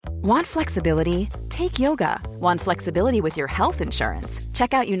Want flexibility? Take yoga. Want flexibility with your health insurance?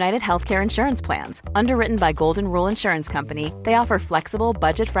 Check out United Healthcare Insurance Plans. Underwritten by Golden Rule Insurance Company, they offer flexible,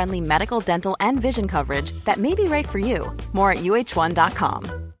 budget-friendly medical, dental, and vision coverage that may be right for you. More at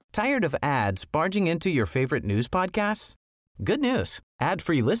uh1.com. Tired of ads barging into your favorite news podcasts? Good news.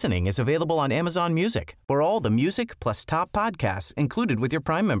 Ad-free listening is available on Amazon Music for all the music plus top podcasts included with your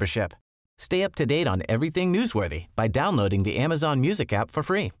Prime membership. Stay up to date on everything newsworthy by downloading the Amazon Music app for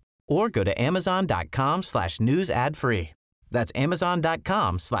free or go to amazon.com/news ad free. That's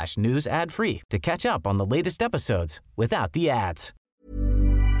amazon.com/news ad free to catch up on the latest episodes without the ads.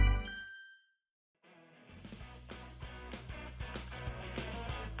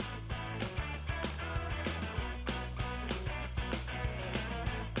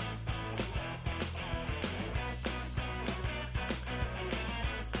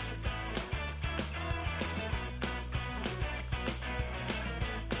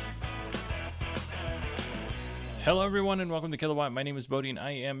 Hello, everyone, and welcome to Kilowatt. My name is Bodie, and I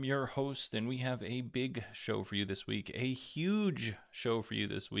am your host, and we have a big show for you this week, a huge show for you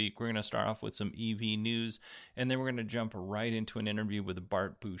this week. We're going to start off with some EV news, and then we're going to jump right into an interview with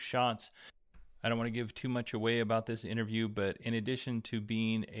Bart Busschots. I don't want to give too much away about this interview, but in addition to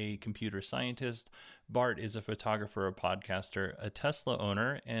being a computer scientist, Bart is a photographer, a podcaster, a Tesla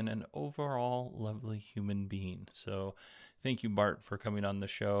owner, and an overall lovely human being. So thank you, Bart, for coming on the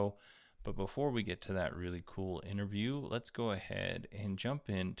show. But before we get to that really cool interview, let's go ahead and jump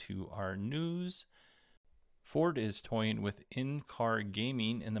into our news. Ford is toying with in-car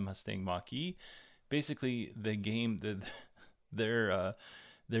gaming in the Mustang Mach-E. Basically, the game that they're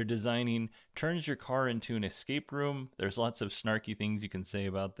designing turns your car into an escape room. There's lots of snarky things you can say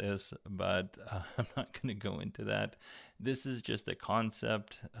about this, but I'm not going to go into that. This is just a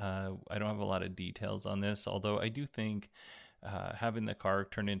concept. I don't have a lot of details on this, although I do think having the car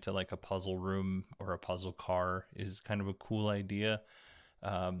turn into like a puzzle room or a puzzle car is kind of a cool idea.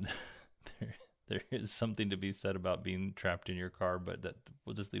 There is something to be said about being trapped in your car, but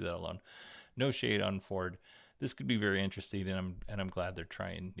we'll just leave that alone. No shade on Ford. This could be very interesting, and I'm glad they're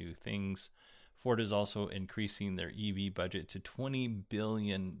trying new things. Ford is also increasing their EV budget to $20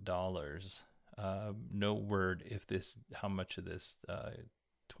 billion. No word how much of this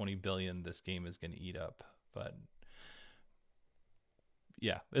 $20 billion this game is going to eat up, but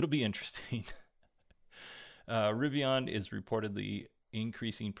yeah, it'll be interesting. Rivian is reportedly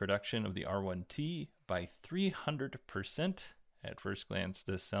increasing production of the R1T by 300%. At first glance,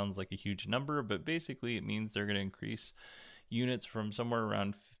 this sounds like a huge number, but basically it means they're going to increase units from somewhere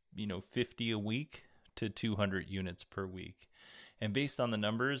around 50 a week to 200 units per week. And based on the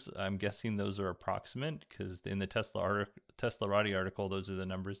numbers, I'm guessing those are approximate because in the Teslarati article, those are the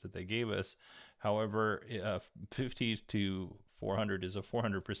numbers that they gave us. However, 50 to 400 is a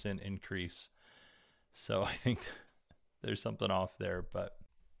 400% increase. So I think there's something off there, but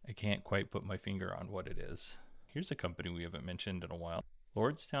I can't quite put my finger on what it is. Here's a company we haven't mentioned in a while.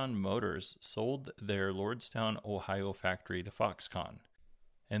 Lordstown Motors sold their Lordstown, Ohio factory to Foxconn.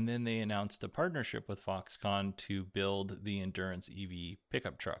 And then they announced a partnership with Foxconn to build the Endurance EV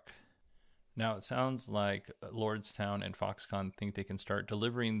pickup truck. Now, it sounds like Lordstown and Foxconn think they can start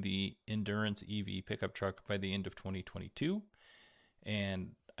delivering the Endurance EV pickup truck by the end of 2022.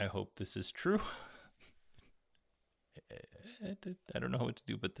 And I hope this is true. I don't know what to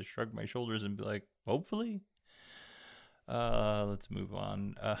do but to shrug my shoulders and be like, hopefully. Let's move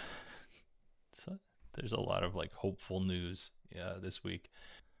on. So there's a lot of like hopeful news this week.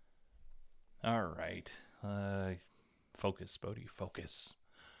 All right. Focus, Bodie, focus.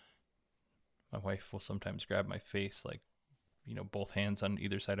 My wife will sometimes grab my face, like, both hands on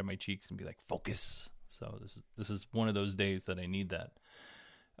either side of my cheeks and be like, focus. So this is one of those days that I need that.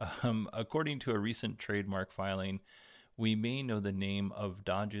 According to a recent trademark filing, we may know the name of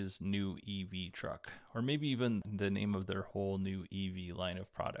Dodge's new EV truck, or maybe even the name of their whole new EV line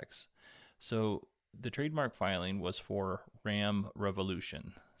of products. So the trademark filing was for Ram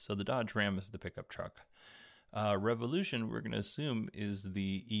Revolution. So the Dodge Ram is the pickup truck. Revolution, we're going to assume, is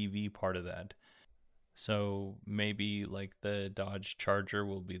the EV part of that. So maybe like the Dodge Charger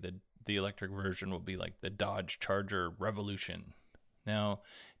will be the electric version will be like the Dodge Charger Revolution. Now,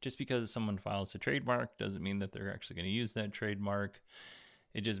 just because someone files a trademark doesn't mean that they're actually going to use that trademark.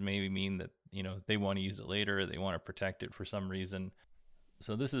 It just may mean that, they want to use it later, they want to protect it for some reason.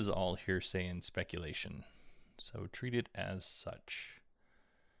 So this is all hearsay and speculation. So treat it as such.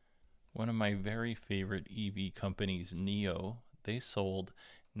 One of my very favorite EV companies, NIO, they sold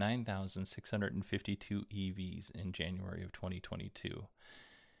 9,652 EVs in January of 2022.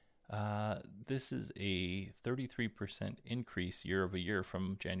 This is a 33% increase year over year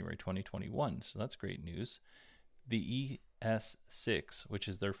from January 2021. So that's great news. The ES6, which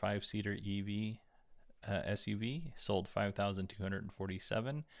is their 5-seater EV SUV, sold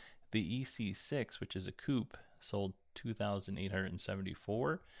 5,247. The EC6, which is a coupe, sold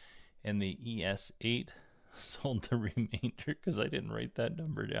 2,874. And the ES8 sold the remainder because I didn't write that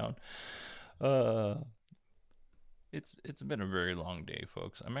number down. It's been a very long day,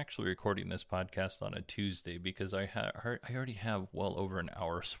 folks. I'm actually recording this podcast on a Tuesday because I already have well over an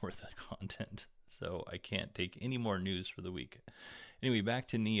hour's worth of content, so I can't take any more news for the week. Anyway, back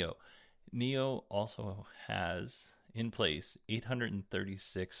to NIO. NIO also has in place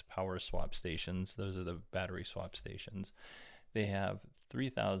 836 power swap stations. Those are the battery swap stations. They have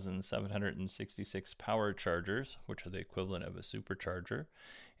 3,766 power chargers, which are the equivalent of a supercharger,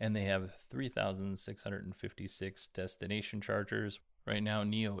 and they have 3,656 destination chargers. Right now,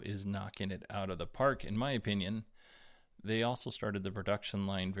 NIO is knocking it out of the park, in my opinion. They also started the production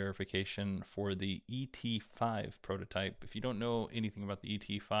line verification for the ET5 prototype. If you don't know anything about the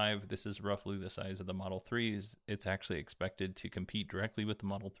ET5, this is roughly the size of the Model 3. It's actually expected to compete directly with the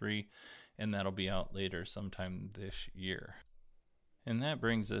Model 3, and that'll be out later sometime this year. And that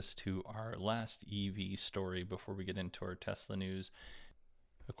brings us to our last EV story before we get into our Tesla news.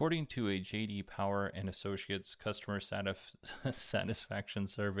 According to a JD Power and Associates customer satisfaction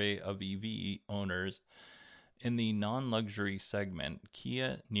survey of EV owners, in the non-luxury segment,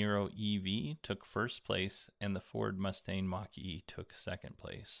 Kia Niro EV took first place and the Ford Mustang Mach-E took second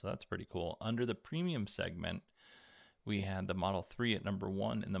place. So that's pretty cool. Under the premium segment, we had the Model 3 at number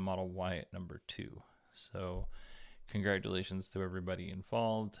 1 and the Model Y at number 2. So congratulations to everybody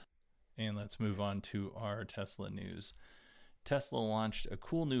involved. And let's move on to our Tesla news. Tesla launched a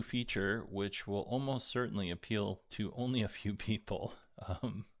cool new feature which will almost certainly appeal to only a few people.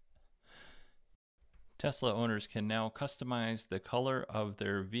 Tesla owners can now customize the color of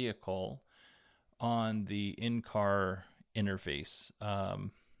their vehicle on the in-car interface. I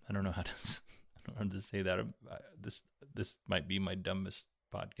don't know how to say that. This might be my dumbest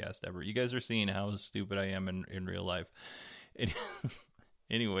podcast ever. You guys are seeing how stupid I am in real life.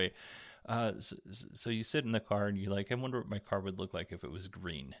 Anyway, so you sit in the car and you're like, I wonder what my car would look like if it was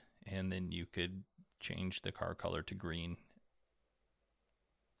green. And then you could change the car color to green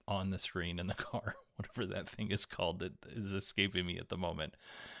on the screen in the car, whatever that thing is called that is escaping me at the moment.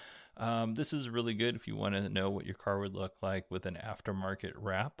 This is really good if you want to know what your car would look like with an aftermarket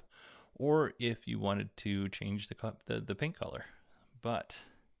wrap, or if you wanted to change the paint color. But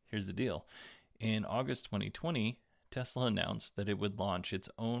here's the deal. In August 2020, Tesla announced that it would launch its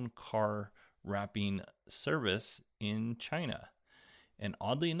own car wrapping service in China. And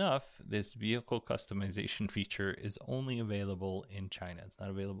oddly enough, this vehicle customization feature is only available in China. It's not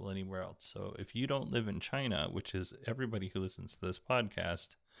available anywhere else. So if you don't live in China, which is everybody who listens to this podcast,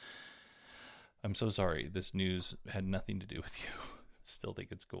 I'm so sorry. This news had nothing to do with you. Still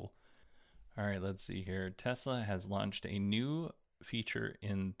think it's cool. All right, let's see here. Tesla has launched a new feature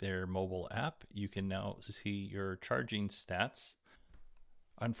in their mobile app. You can now see your charging stats.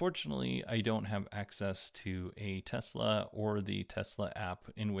 Unfortunately, I don't have access to a Tesla or the Tesla app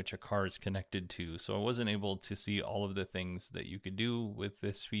in which a car is connected to, so I wasn't able to see all of the things that you could do with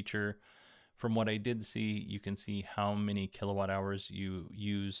this feature. From what I did see, you can see how many kilowatt hours you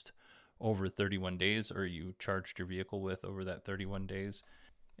used over 31 days, or you charged your vehicle with over that 31 days.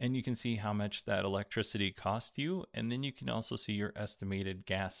 And you can see how much that electricity cost you, and then you can also see your estimated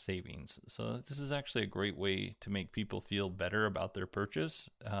gas savings. So this is actually a great way to make people feel better about their purchase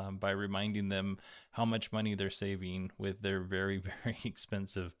by reminding them how much money they're saving with their very, very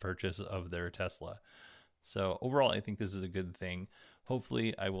expensive purchase of their Tesla. So overall, I think this is a good thing.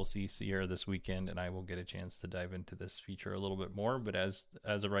 Hopefully, I will see Sierra this weekend, and I will get a chance to dive into this feature a little bit more. But as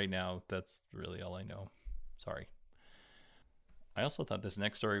of right now, that's really all I know. Sorry. I also thought this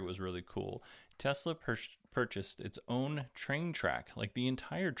next story was really cool. Tesla purchased its own train track, like the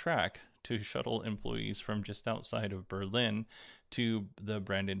entire track, to shuttle employees from just outside of Berlin to the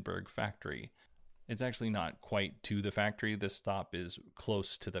Brandenburg factory. It's actually not quite to the factory. This stop is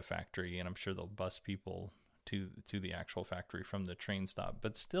close to the factory, and I'm sure they'll bus people to the actual factory from the train stop.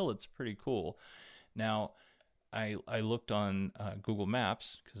 But still, it's pretty cool. Now, I looked on Google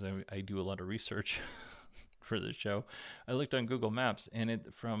Maps, because I do a lot of research for the show. I looked on Google Maps, and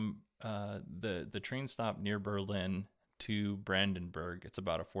from the train stop near Berlin to Brandenburg, it's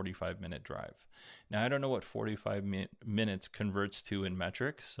about a 45-minute drive. Now, I don't know what 45 minutes converts to in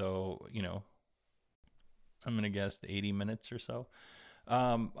metric, so, I'm going to guess 80 minutes or so.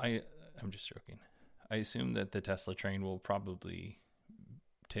 I'm just joking. I assume that the Tesla train will probably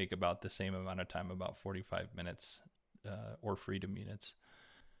take about the same amount of time, about 45 minutes or freedom units,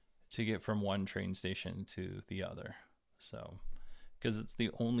 to get from one train station to the other. So, because it's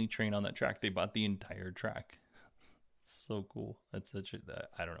the only train on that track. They bought the entire track. It's so cool. That's such a,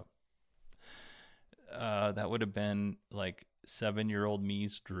 I don't know. That would have been like 7-year-old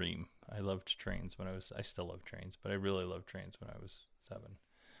me's dream. I loved trains when I still love trains, but I really loved trains when I was 7.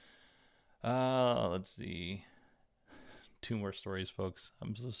 Let's see. 2 more stories, folks.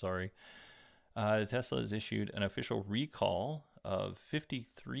 I'm so sorry. Tesla has issued an official recall of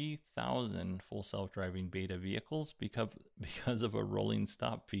 53,000 full self-driving beta vehicles because of a rolling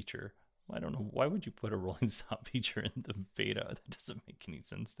stop feature. I don't know. Why would you put a rolling stop feature in the beta? That doesn't make any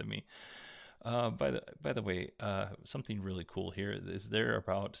sense to me. By the way, something really cool here is there are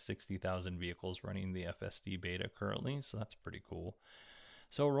about 60,000 vehicles running the FSD beta currently, so that's pretty cool.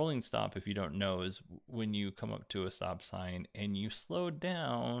 So a rolling stop, if you don't know, is when you come up to a stop sign and you slow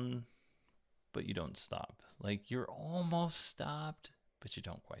down, but you don't stop. Like you're almost stopped, but you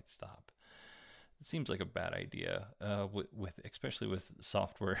don't quite stop. It seems like a bad idea, especially with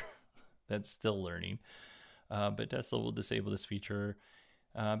software that's still learning. But Tesla will disable this feature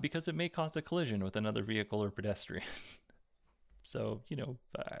because it may cause a collision with another vehicle or pedestrian. So,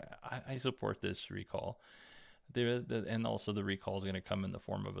 I support this recall. And also the recall is going to come in the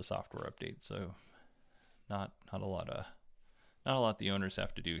form of a software update. So not a lot the owners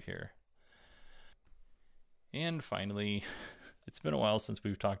have to do here. And finally, it's been a while since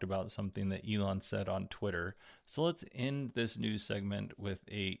we've talked about something that Elon said on Twitter. So let's end this news segment with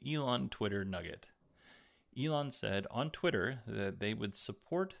a Elon Twitter nugget. Elon said on Twitter that they would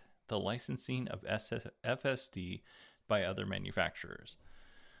support the licensing of FSD by other manufacturers.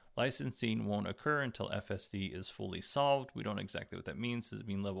 Licensing won't occur until FSD is fully solved. We don't know exactly what that means. Does it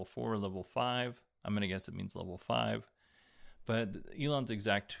mean level 4 or level 5? I'm going to guess it means level 5. But Elon's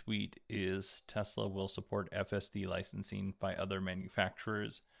exact tweet is Tesla will support FSD licensing by other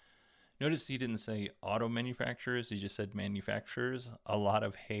manufacturers. Notice he didn't say auto manufacturers. He just said manufacturers. A lot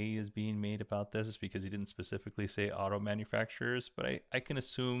of hay is being made about this because he didn't specifically say auto manufacturers. But I can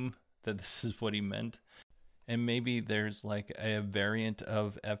assume that this is what he meant. And maybe there's like a variant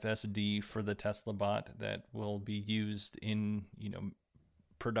of FSD for the Tesla bot that will be used in,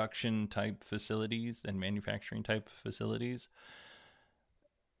 production type facilities and manufacturing type facilities.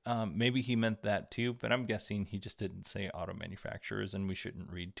 Maybe he meant that too, but I'm guessing he just didn't say auto manufacturers, and we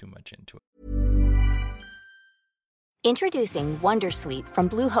shouldn't read too much into it. Introducing Wondersuite from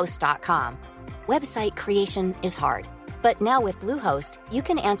Bluehost.com. Website creation is hard, but now with Bluehost, you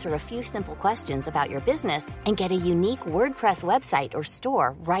can answer a few simple questions about your business and get a unique WordPress website or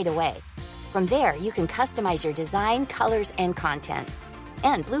store right away. From there, you can customize your design, colors, and content.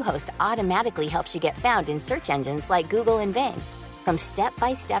 And Bluehost automatically helps you get found in search engines like Google and Bing. From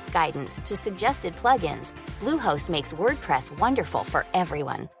step-by-step guidance to suggested plugins, Bluehost makes WordPress wonderful for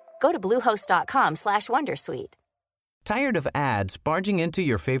everyone. Go to bluehost.com/wondersuite. Tired of ads barging into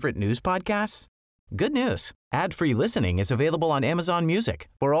your favorite news podcasts? Good news. Ad-free listening is available on Amazon Music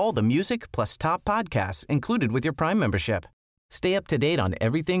for all the music plus top podcasts included with your Prime membership. Stay up to date on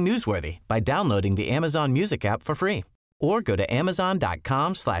everything newsworthy by downloading the Amazon Music app for free or go to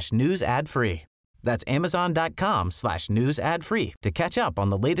amazon.com/news ad free. That's amazon.com/news ad free to catch up on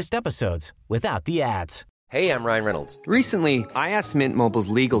the latest episodes without the ads. Hey, I'm Ryan Reynolds. Recently, I asked Mint Mobile's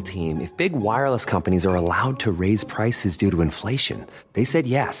legal team if big wireless companies are allowed to raise prices due to inflation. They said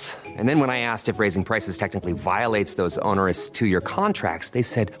yes. And then when I asked if raising prices technically violates those onerous 2-year contracts, they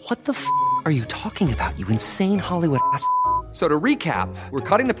said, "What the f*** are you talking about, you insane Hollywood ass?" So to recap, we're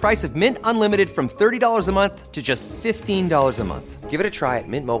cutting the price of Mint Unlimited from $30 a month to just $15 a month. Give it a try at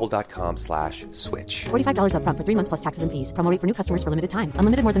mintmobile.com/switch. $45 up front for 3 months plus taxes and fees. Promo rate for new customers for limited time.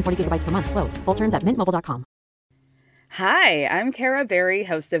 Unlimited more than 40 gigabytes per month. Slows full terms at mintmobile.com. Hi, I'm Kara Berry,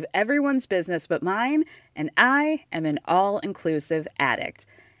 host of Everyone's Business But Mine, and I am an all-inclusive addict.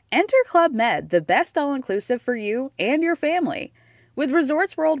 Enter Club Med, the best all-inclusive for you and your family. With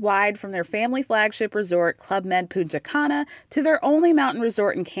resorts worldwide, from their family flagship resort, Club Med Punta Cana, to their only mountain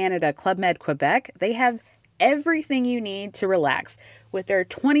resort in Canada, Club Med Quebec, they have everything you need to relax. With their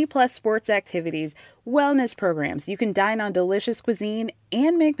 20-plus sports activities, wellness programs, you can dine on delicious cuisine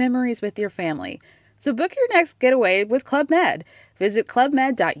and make memories with your family. So book your next getaway with Club Med. Visit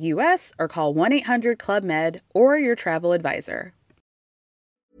clubmed.us or call 1-800-CLUB-MED or your travel advisor.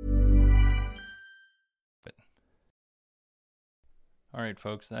 All right,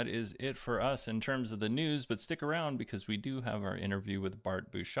 folks, that is it for us in terms of the news, but stick around because we do have our interview with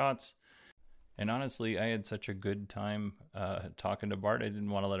Bart Busschots. And honestly, I had such a good time talking to Bart, I didn't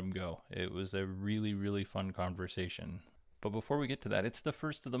want to let him go. It was a really, really fun conversation. But before we get to that, it's the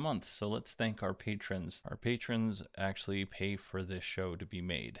first of the month, so let's thank our patrons. Our patrons actually pay for this show to be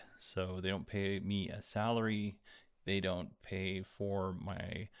made. So they don't pay me a salary. They don't pay for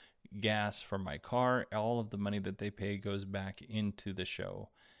my gas for my car. All of the money that they pay goes back into the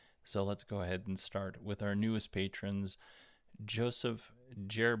show. So let's go ahead and start with our newest patrons: Joseph,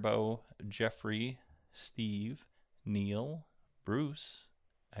 Jerbo, Jeffrey, Steve, Neil, Bruce,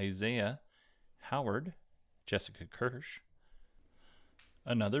 Isaiah, Howard, Jessica Kirsch,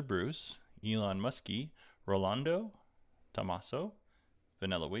 another Bruce, Elon Muskie, Rolando, Tommaso,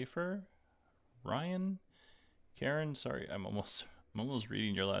 Vanilla Wafer, Ryan, Karen, sorry, I'm almost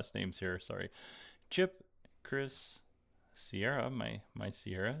reading your last names here, sorry, Chip, Chris, Sierra, my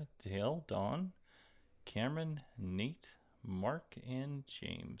Sierra, Dale, Dawn, Cameron, Nate, Mark, and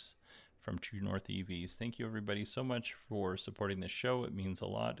James from True North EVs. Thank you everybody so much for supporting this show. It means a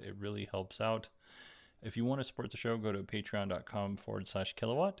lot. It really helps out. If you want to support the show, go to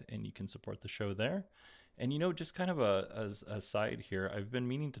patreon.com/kilowatt and you can support the show there. And just kind of a side here, I've been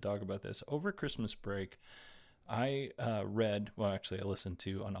meaning to talk about this. Over Christmas break, I listened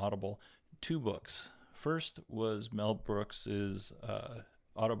to on Audible 2 books. First was Mel Brooks's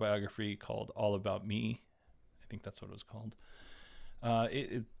autobiography called All About Me. I think that's what it was called.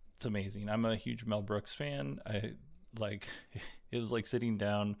 It's amazing. I'm a huge Mel Brooks fan. It was like sitting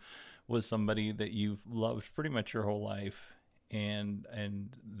down with somebody that you've loved pretty much your whole life, and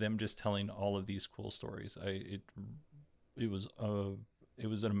them just telling all of these cool stories. It was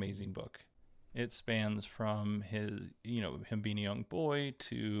an amazing book. It spans from his, him being a young boy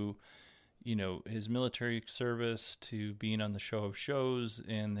to, his military service to being on the Show of Shows,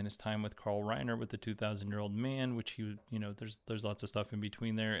 and then his time with Carl Reiner with the 2,000-Year-Old Man, which he, there's lots of stuff in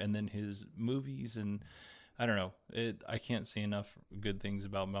between there, and then his movies, and I don't know, I can't say enough good things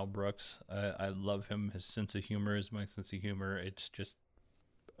about Mel Brooks. I love him. His sense of humor is my sense of humor. It's just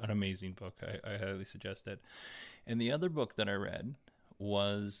an amazing book. I highly suggest it. And the other book that I read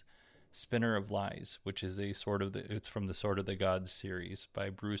was Spinner of Lies, which is it's from the Sword of the Gods series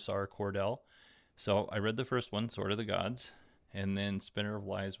by Bruce R. Cordell. So I read the first one, Sword of the Gods, and then Spinner of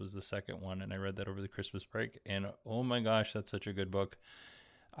Lies was the second one, and I read that over the Christmas break, and oh my gosh, that's such a good book.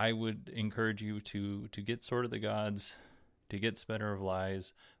 I would encourage you to get Sword of the Gods, to get Spinner of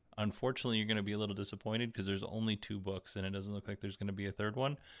Lies. Unfortunately, you're going to be a little disappointed because there's only 2 books, and it doesn't look like there's going to be a third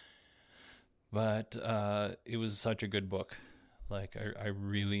one. But it was such a good book. Like, I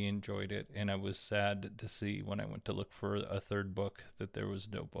really enjoyed it, and I was sad to see when I went to look for a third book that there was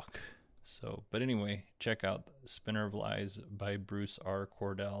no book. So, but anyway, check out Spinner of Lies by Bruce R.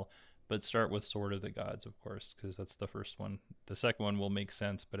 Cordell. But start with Sword of the Gods, of course, because that's the first one. The second one will make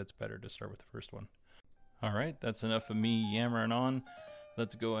sense, but it's better to start with the first one. All right, that's enough of me yammering on.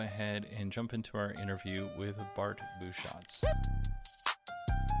 Let's go ahead and jump into our interview with Bart Busschots.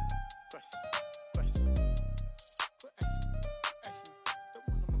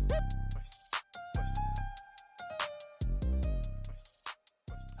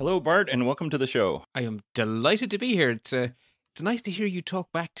 Hello, Bart, and welcome to the show. I am delighted to be here. It's nice to hear you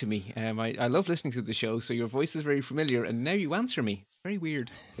talk back to me. I love listening to the show, so your voice is very familiar, and now you answer me. Very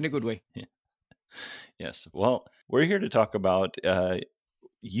weird, in a good way. Yeah. Yes. Well, we're here to talk about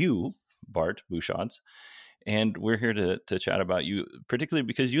you, Bart Busschots, and we're here to chat about you, particularly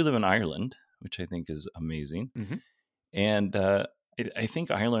because you live in Ireland, which I think is amazing. Mm-hmm. And I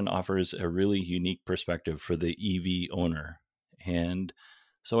think Ireland offers a really unique perspective for the EV owner. And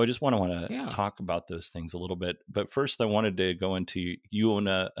so I just want to talk about those things a little bit. But first, I wanted to go into, you own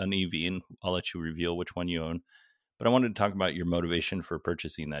an EV, and I'll let you reveal which one you own. But I wanted to talk about your motivation for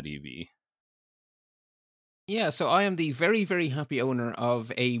purchasing that EV. Yeah, so I am the very, very happy owner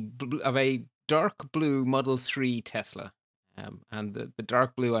of a dark blue Model 3 Tesla. And the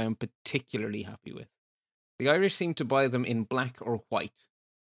dark blue I am particularly happy with. The Irish seem to buy them in black or white.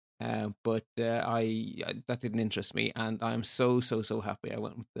 But that didn't interest me, and I'm so happy I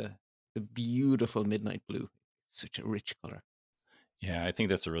went with the beautiful midnight blue. It's such a rich color. Yeah, I think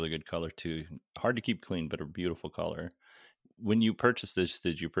that's a really good color too. Hard to keep clean, but a beautiful color. When you purchased this,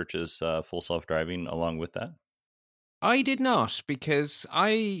 did you purchase full self-driving along with that? I did not, because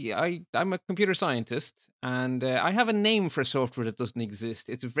I'm a computer scientist, and I have a name for software that doesn't exist.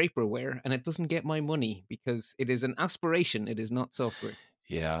 It's vaporware, and it doesn't get my money because it is an aspiration. It is not software.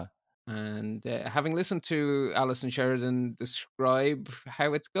 Yeah. And having listened to Alison Sheridan describe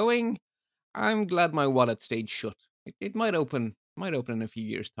how it's going, I'm glad my wallet stayed shut. It might open in a few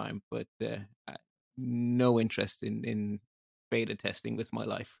years' time, but no interest in beta testing with my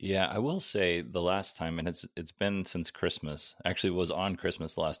life. Yeah, I will say the last time, and it's been since Christmas. Actually, it was on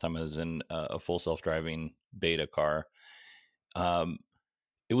Christmas the last time I was in a full self-driving beta car. Um,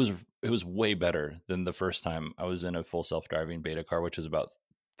 it was way better than the first time I was in a full self-driving beta car, which was about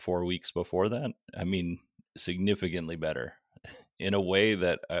 4 weeks before that. I mean, significantly better in a way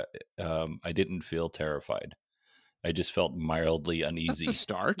that I didn't feel terrified. I just felt mildly uneasy. That's a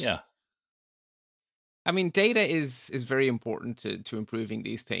start. Yeah. I mean, data is very important to improving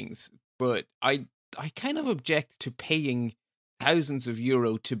these things, but I kind of object to paying thousands of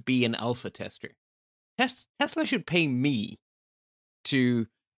euro to be an alpha tester. Tesla should pay me to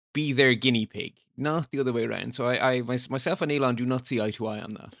be their guinea pig, not the other way around. So myself and Elon do not see eye to eye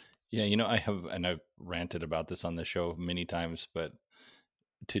on that. Yeah, I've ranted about this on the show many times, but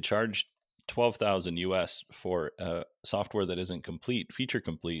to charge 12,000 US for software that isn't feature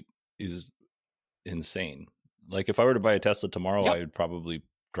complete, is insane. Like if I were to buy a Tesla tomorrow, Yep. I would probably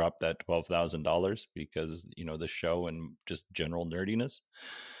drop that $12,000 because the show and just general nerdiness.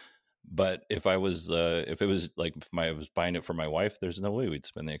 But if I was if it was like I was buying it for my wife, there's no way we'd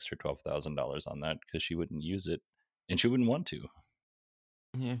spend the extra $12,000 on that because she wouldn't use it and she wouldn't want to.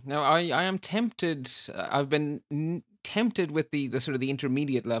 Yeah. Now I am tempted. I've been tempted with the sort of the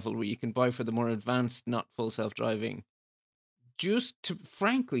intermediate level where you can buy for the more advanced, not full self driving.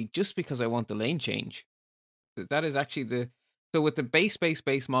 Frankly, just because I want the lane change. That is actually so with the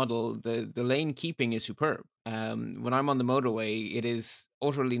base model, the lane keeping is superb. When I'm on the motorway, it is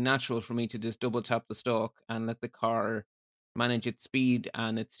utterly natural for me to just double tap the stalk and let the car manage its speed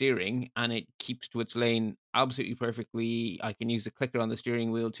and its steering, and it keeps to its lane absolutely perfectly. I can use the clicker on the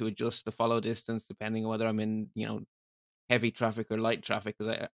steering wheel to adjust the follow distance depending on whether I'm in heavy traffic or light traffic.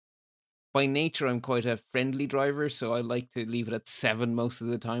 Because by nature, I'm quite a friendly driver, so I like to leave it at 7 most of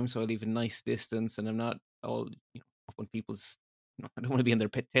the time. So I leave a nice distance, and I'm not all up on people's. I don't want to be in their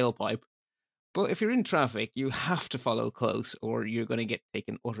tailpipe. But if you're in traffic, you have to follow close, or you're going to get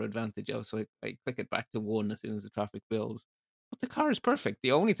taken utter advantage of. So I click it back to 1 as soon as the traffic builds. But the car is perfect.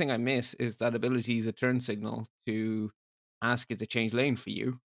 The only thing I miss is that ability to use a turn signal to ask it to change lane for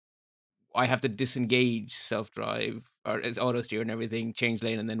you. I have to disengage self-drive or it's auto steer and everything, change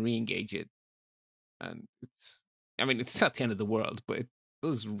lane and then re-engage it. And it's not the end of the world, but it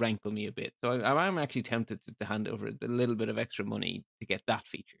does rankle me a bit. So I'm actually tempted to hand over a little bit of extra money to get that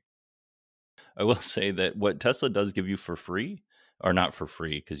feature. I will say that what Tesla does give you for free, or not for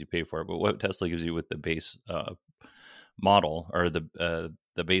free because you pay for it, but what Tesla gives you with the base model or the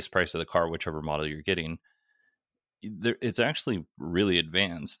base price of the car, whichever model you're getting, it's actually really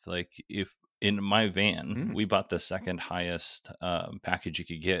advanced. Like if in my van, we bought the second highest package you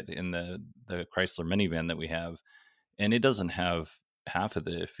could get in the Chrysler minivan that we have, and it doesn't have half of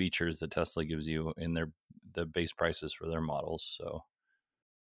the features that Tesla gives you in the base prices for their models. So,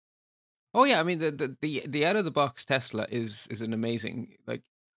 oh yeah, I mean the out of the box Tesla is an amazing. Like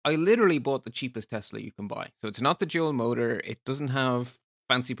I literally bought the cheapest Tesla you can buy. So it's not the dual motor. It doesn't have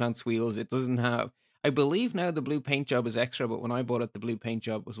fancy pants wheels. It doesn't have. I believe now the blue paint job is extra, but when I bought it, the blue paint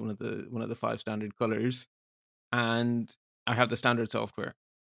job was one of the 5 standard colors, and I have the standard software,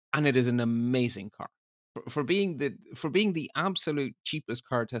 and it is an amazing car. For being the absolute cheapest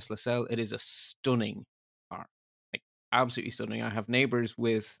car Tesla sell, it is a stunning car, like absolutely stunning. I have neighbors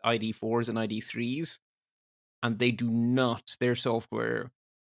with ID4s and ID3s, and they do not. Their software.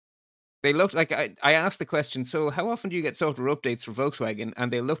 They looked like I asked the question, so how often do you get software updates for Volkswagen?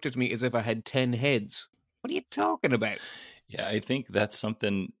 And they looked at me as if I had 10 heads. What are you talking about? Yeah, I think that's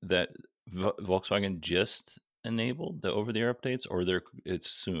something that Volkswagen just enabled, the over-the-air updates, or it's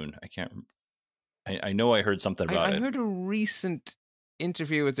soon. I can't. I know I heard something about it. I heard a recent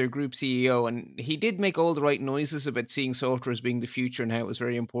interview with their group CEO, and he did make all the right noises about seeing software as being the future and how it was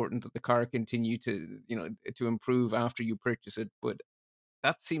very important that the car continue to improve after you purchase it. But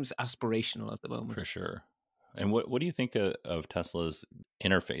that seems aspirational at the moment. For sure. And what do you think of Tesla's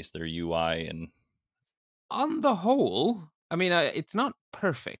interface, their UI? And on the whole, I mean, it's not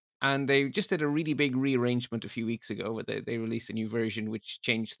perfect. And they just did a really big rearrangement a few weeks ago where they released a new version which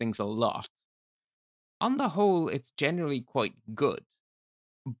changed things a lot. On the whole, it's generally quite good.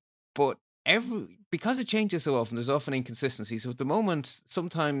 But because it changes so often, there's often inconsistencies. So at the moment,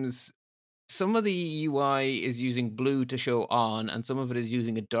 sometimes some of the UI is using blue to show on, and some of it is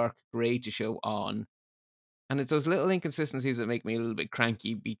using a dark gray to show on. And it's those little inconsistencies that make me a little bit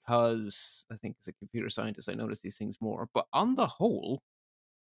cranky because I think as a computer scientist, I notice these things more. But on the whole,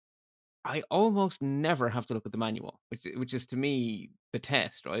 I almost never have to look at the manual, which is to me the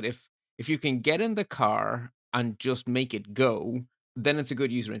test, right? If you can get in the car and just make it go, then it's a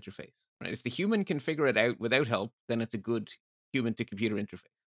good user interface, right? If the human can figure it out without help, then it's a good human to computer interface.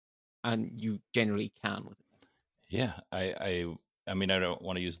 And you generally can with it. Yeah, I I mean, I don't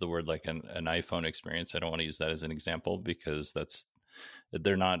want to use the word like an iPhone experience. I don't want to use that as an example because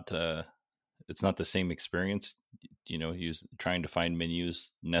they're not, it's not the same experience, trying to find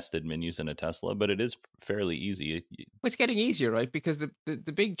nested menus in a Tesla, but it is fairly easy. It's getting easier, right? Because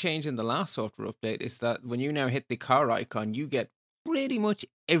the big change in the last software update is that when you now hit the car icon, you get pretty much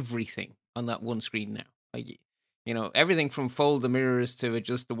everything on that one screen now. Like, everything from fold the mirrors to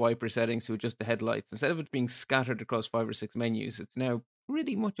adjust the wiper settings to adjust the headlights. Instead of it being scattered across 5 or 6 menus, it's now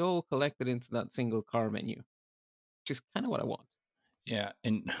pretty much all collected into that single car menu, which is kind of what I want. Yeah,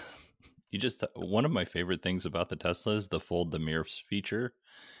 and one of my favorite things about the Tesla is the fold the mirrors feature,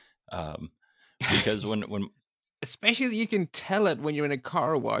 because when especially you can tell it when you're in a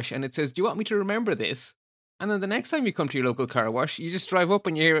car wash and it says, "Do you want me to remember this?" And then the next time you come to your local car wash, you just drive up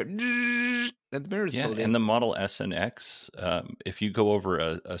and you hear it, and the mirrors fold in. And the Model S and X, if you go over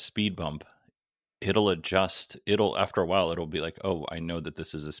a speed bump, it'll adjust. After a while, it'll be like, "Oh, I know that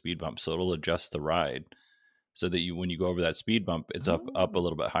this is a speed bump," so it'll adjust the ride. So that when you go over that speed bump, it's up a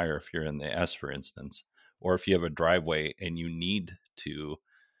little bit higher if you're in the S, for instance, or if you have a driveway and you need to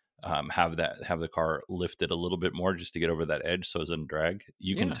have the car lifted a little bit more just to get over that edge so it doesn't drag.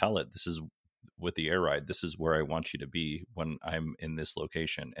 You can tell it, this is with the Air Ride, this is where I want you to be when I'm in this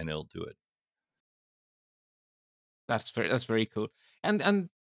location, and it'll do it. That's very cool. And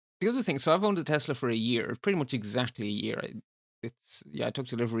the other thing, so I've owned a Tesla for a year, pretty much exactly a year. I took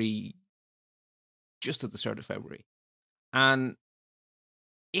delivery just at the start of February, and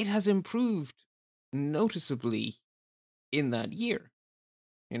it has improved noticeably in that year.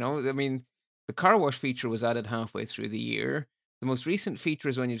 I mean, the car wash feature was added halfway through the year. The most recent feature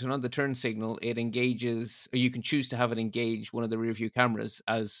is when you turn on the turn signal, it engages, or you can choose to have it engage one of the rear view cameras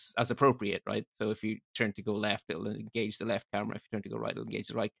as appropriate, right? So if you turn to go left, it'll engage the left camera. If you turn to go right, it'll engage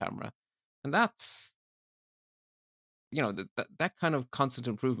the right camera. And that's, that kind of constant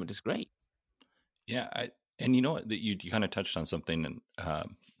improvement is great. Yeah, and you know what, that you kind of touched on something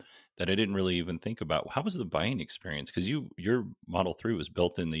that I didn't really even think about. How was the buying experience? Because your Model 3 was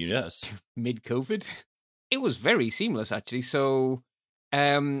built in the US mid-COVID. It was very seamless, actually. So,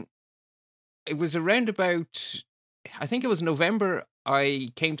 it was around about, I think it was November. I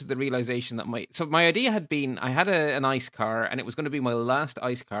came to the realization that my idea had been, I had an ICE car, and it was going to be my last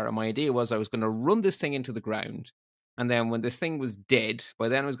ICE car. And my idea was I was going to run this thing into the ground. And then when this thing was dead, by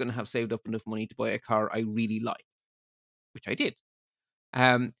then I was going to have saved up enough money to buy a car I really liked, which I did.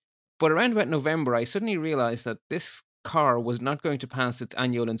 But around about November, I suddenly realized that this car was not going to pass its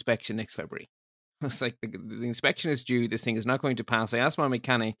annual inspection next February. It's like the inspection is due. This thing is not going to pass. I asked my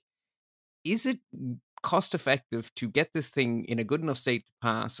mechanic, is it cost effective to get this thing in a good enough state to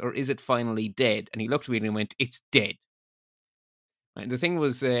pass, or is it finally dead? And he looked at me and went, "It's dead." Right, the thing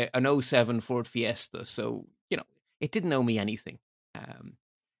was an 07 Ford Fiesta, so, it didn't owe me anything.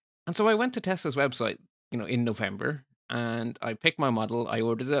 And so I went to Tesla's website, in November, and I picked my model, I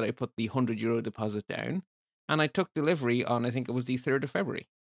ordered it, I put the €100 deposit down, and I took delivery on, I think it was the 3rd of February.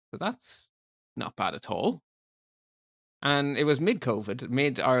 So that's not bad at all. And it was mid-COVID,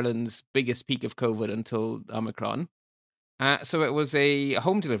 mid-Ireland's biggest peak of COVID until Omicron. So it was a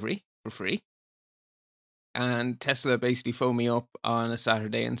home delivery for free. And Tesla basically phoned me up on a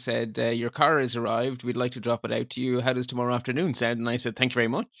Saturday and said, "Your car has arrived. We'd like to drop it out to you. How does tomorrow afternoon sound?" And I said, "Thank you very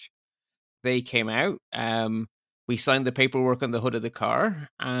much." They came out. We signed the paperwork on the hood of the car,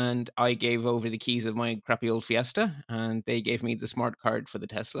 and I gave over the keys of my crappy old Fiesta, and they gave me the smart card for the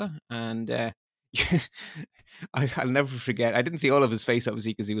Tesla. And I'll never forget. I didn't see all of his face,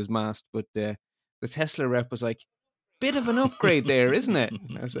 obviously, because he was masked, but the Tesla rep was like, "Bit of an upgrade there, isn't it?"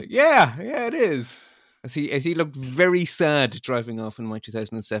 And I was like, yeah, it is. As he looked very sad driving off in my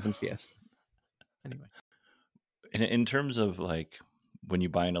 2007 Fiesta. Anyway. In terms of like when you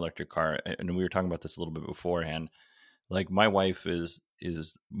buy an electric car, and we were talking about this a little bit beforehand, like my wife is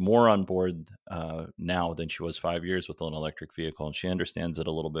more on board now than she was 5 years with an electric vehicle, and she understands it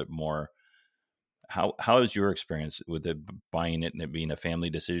a little bit more. How is your experience with it, buying it and it being a family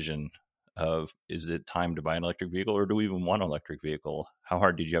decision of, is it time to buy an electric vehicle, or do we even want an electric vehicle? How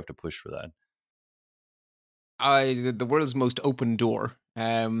hard did you have to push for that? The world's most open door.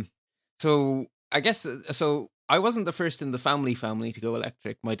 So I guess, I wasn't the first in the family to go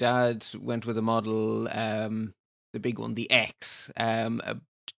electric. My dad went with a model, the big one, the X, a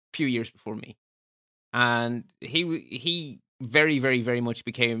few years before me. And he very, very, very much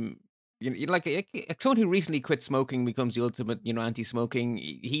became, like someone who recently quit smoking becomes the ultimate, anti-smoking.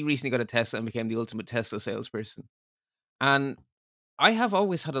 He recently got a Tesla and became the ultimate Tesla salesperson. And I have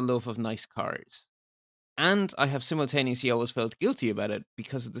always had a love of nice cars. And I have simultaneously always felt guilty about it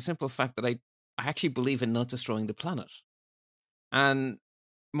because of the simple fact that I actually believe in not destroying the planet. And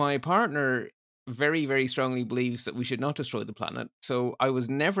my partner very, very strongly believes that we should not destroy the planet. So I would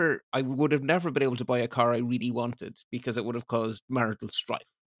have never been able to buy a car I really wanted because it would have caused marital strife.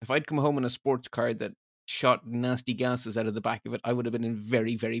 If I'd come home in a sports car that shot nasty gases out of the back of it, I would have been in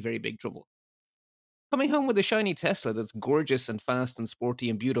very, very, very big trouble. Coming home with a shiny Tesla that's gorgeous and fast and sporty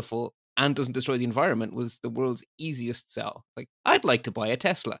and beautiful and doesn't destroy the environment was the world's easiest sell. Like, I'd like to buy a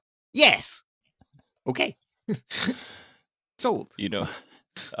Tesla. Yes. Okay. Sold. You know,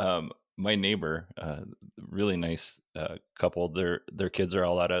 my neighbor, really nice couple, their kids are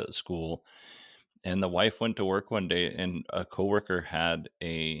all out of school, and the wife went to work one day, and a coworker had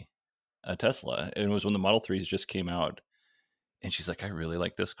a Tesla, and it was when the Model 3s just came out. And she's like, I really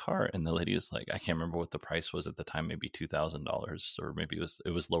like this car. And the lady is like, I can't remember what the price was at the time, maybe $2,000, or maybe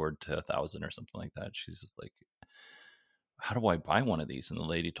it was lowered to $1,000 or something like that. She's just like, how do I buy one of these? And the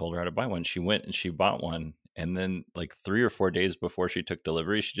lady told her how to buy one. She went and she bought one. And then like 3 or 4 days before she took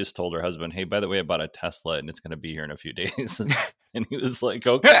delivery, she just told her husband, hey, by the way, I bought a Tesla and it's going to be here in a few days. And he was like,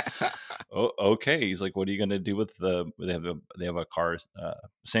 okay. Okay. He's like, what are you going to do with they have a car,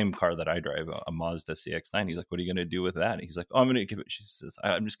 same car that I drive, a Mazda CX-9. He's like, what are you going to do with that? And he's like, oh, I'm going to give it. She says,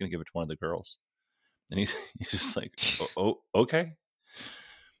 I'm just going to give it to one of the girls. And he's just like, oh, okay.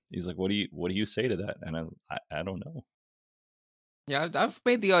 He's like, what do you say to that? And I don't know. Yeah, I've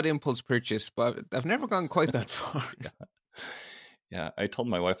made the odd impulse purchase, but I've never gone quite that far. Yeah, I told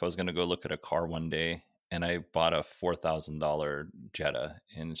my wife I was going to go look at a car one day, and I bought a $4,000 Jetta,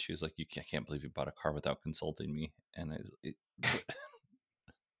 and she was like, I can't believe you bought a car without consulting me. And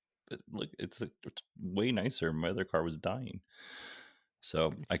but look, it's way nicer. My other car was dying.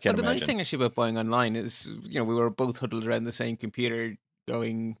 So I can't imagine. The nice thing actually about buying online is, we were both huddled around the same computer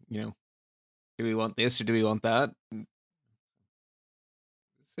going, do we want this or do we want that?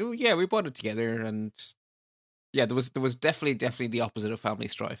 So yeah, we bought it together, and yeah, there was definitely the opposite of family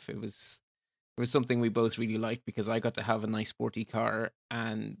strife. It was something we both really liked because I got to have a nice sporty car,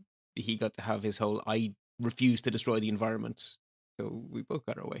 and he got to have his whole I refuse to destroy the environment. So we both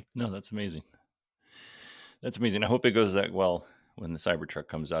got our way. No, that's amazing. That's amazing. I hope it goes that well when the Cybertruck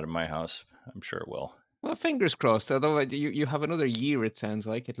comes out of my house. I'm sure it will. Well, fingers crossed. Although you have another year, it sounds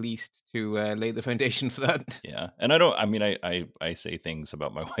like, at least, to lay the foundation for that. Yeah, and I say things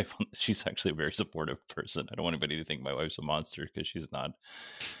about my wife. She's actually a very supportive person. I don't want anybody to think my wife's a monster, because she's not.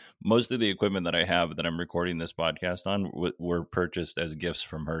 Most of the equipment that I have that I'm recording this podcast on were purchased as gifts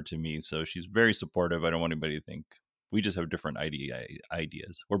from her to me. So she's very supportive. I don't want anybody to think. We just have different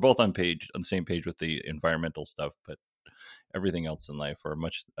ideas. We're both on the same page with the environmental stuff, but everything else in life, or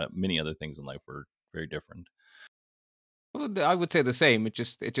many other things in life, were very different. Well, I would say the same. It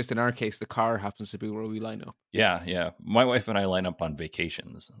just in our case, the car happens to be where we line up. Yeah. My wife and I line up on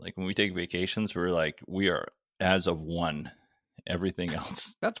vacations. Like when we take vacations, we are as of one. Everything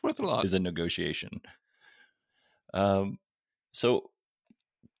else that's worth a lot. Is a negotiation. So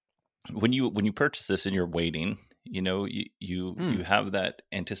when you purchase this and you're waiting, you have that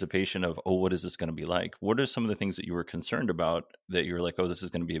anticipation of, oh, what is this going to be like? What are some of the things that you were concerned about that you were like, oh, this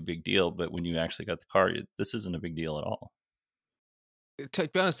is going to be a big deal, but when you actually got the car, this isn't a big deal at all? To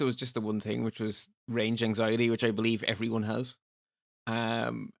be honest, it was just the one thing, which was range anxiety, which I believe everyone has.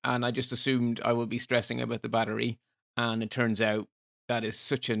 And I just assumed I would be stressing about the battery, and it turns out that is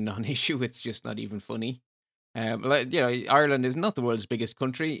such a non-issue. It's just not even funny. Ireland is not the world's biggest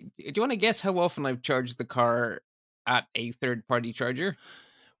country. Do you want to guess how often I've charged the car at a third-party charger?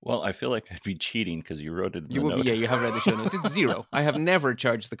 Well, I feel like I'd be cheating because you wrote it in the note. Yeah, you have read the show notes. It's 0. I have never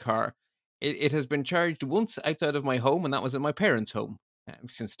charged the car. It has been charged once outside of my home, and that was at my parents' home.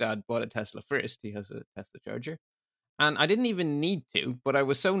 Since Dad bought a Tesla first, he has a Tesla charger. And I didn't even need to, but I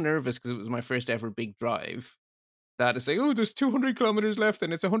was so nervous because it was my first ever big drive that it's like, oh, there's 200 kilometers left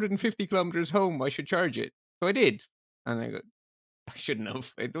and it's 150 kilometers home. I should charge it. So I did. And I go, I shouldn't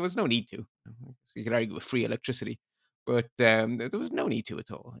have. There was no need to. You could argue with free electricity, but there was no need to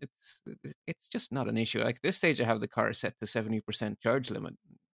at all. It's just not an issue. Like at this stage, I have the car set to 70% charge limit.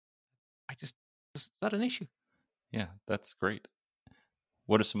 It's not an issue. Yeah, that's great.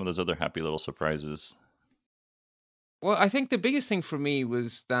 What are some of those other happy little surprises? Well, I think the biggest thing for me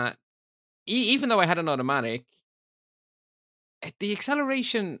was that even though I had an automatic, the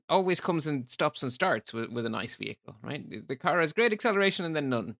acceleration always comes and stops and starts with a nice vehicle, right? The car has great acceleration and then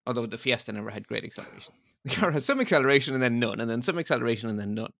none, although the Fiesta never had great acceleration. The car has some acceleration and then none, and then some acceleration and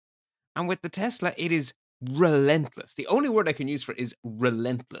then none. And with the Tesla, it is relentless. The only word I can use for it is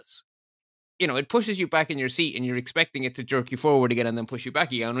relentless. It pushes you back in your seat and you're expecting it to jerk you forward again and then push you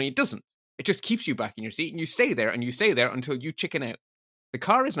back again, and it doesn't. It just keeps you back in your seat and you stay there until you chicken out. The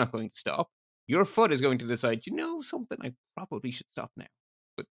car is not going to stop. Your foot is going to decide, you know something, I probably should stop now.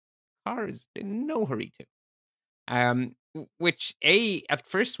 But car is in no hurry to. Which at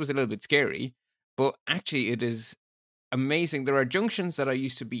first was a little bit scary, but actually it is amazing. There are junctions that I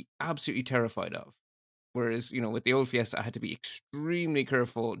used to be absolutely terrified of. Whereas, with the old Fiesta, I had to be extremely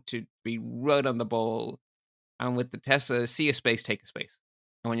careful to be right on the ball. And with the Tesla, see a space, take a space.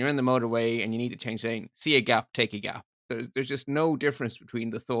 And when you're in the motorway and you need to change lane, see a gap, take a gap. There's just no difference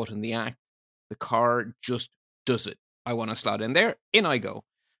between the thought and the act. The car just does it. I want to slot in there, in I go.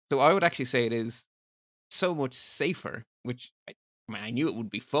 So I would actually say it is so much safer, which I knew it would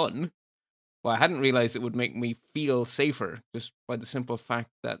be fun. Well, I hadn't realized it would make me feel safer just by the simple fact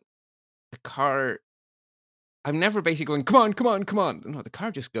that the car, I'm never basically going, come on, come on, come on. No, the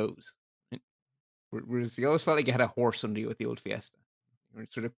car just goes. Whereas you always felt like you had a horse under you with the old Fiesta. You were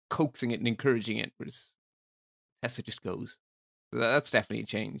sort of coaxing it and encouraging it, whereas Tesla just goes. So that's definitely a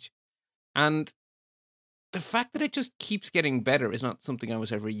change. And the fact that it just keeps getting better is not something I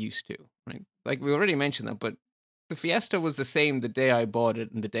was ever used to. Right? Like we already mentioned that, but the Fiesta was the same the day I bought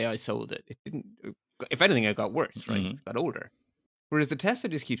it and the day I sold it. It didn't. If anything, it got worse. Right? It got older. Whereas the Tesla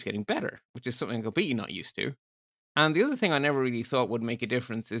just keeps getting better, which is something I'm completely not used to. And the other thing I never really thought would make a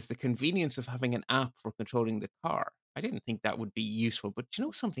difference is the convenience of having an app for controlling the car. I didn't think that would be useful, but you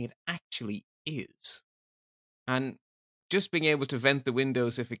know something? It actually is. And just being able to vent the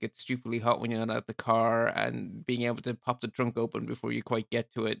windows if it gets stupidly hot when you're not out the car, and being able to pop the trunk open before you quite get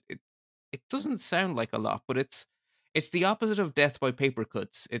to it, it doesn't sound like a lot, but it's the opposite of death by paper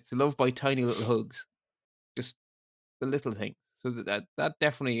cuts. It's love by tiny little hugs. Just the little things. So that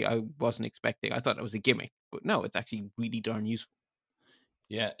definitely I wasn't expecting. I thought it was a gimmick, but no, it's actually really darn useful.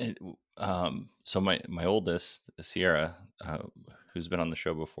 Yeah. So my oldest, Sierra, who's been on the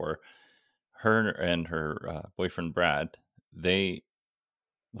show before, her and her boyfriend, Brad, they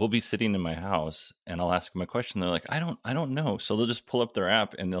will be sitting in my house and I'll ask them a question. They're like, I don't know. So they'll just pull up their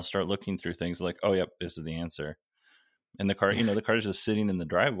app and they'll start looking through things like, oh, yep, this is the answer. And the car, the car is just sitting in the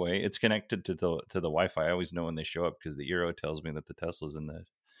driveway. It's connected to the Wi-Fi. I always know when they show up because the Eero tells me that the Tesla's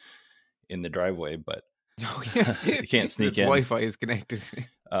in the driveway, but you can't sneak in. Wi-Fi is connected.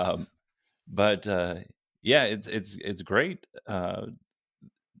 But yeah, it's great.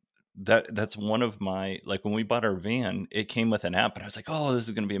 That's one of my, like when we bought our van, it came with an app and I was like, oh, this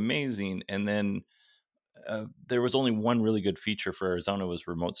is going to be amazing. And then there was only one really good feature for Arizona was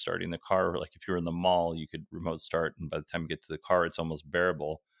remote starting the car. Like if you were in the mall, you could remote start. And by the time you get to the car, it's almost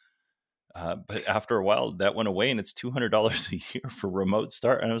bearable. But after a while that went away and it's $200 a year for remote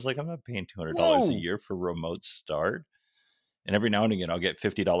start. And I was like, I'm not paying $200 a year for remote start. And every now and again, I'll get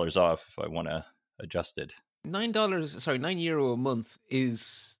 $50 off if I want to adjust it. €9 a month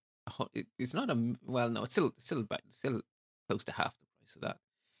is, it's not no, it's still close to half the price of that.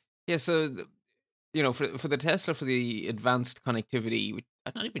 Yeah. So, for the Tesla, for the advanced connectivity, which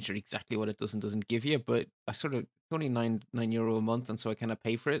I'm not even sure exactly what it does and doesn't give you, but it's only €9 a month. And so I kind of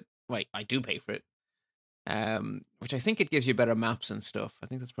pay for it. Right. I do pay for it. Which I think it gives you better maps and stuff. I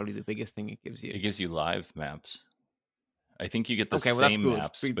think that's probably the biggest thing it gives you. It gives you live maps. I think you get the same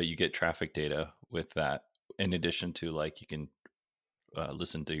maps, but you get traffic data with that. In addition to like, you can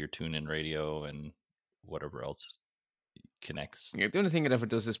listen to your tune-in radio and whatever else connects. Yeah, the only thing it ever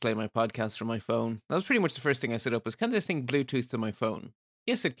does is play my podcast from my phone. That was pretty much the first thing I set up was, can this thing Bluetooth to my phone?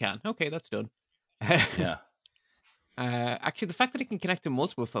 Yes, it can. Okay, that's done. Yeah. Actually, the fact that it can connect to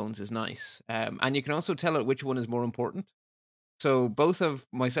multiple phones is nice. And you can also tell it which one is more important. So both of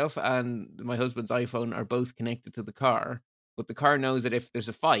myself and my husband's iPhone are both connected to the car, but the car knows that if there's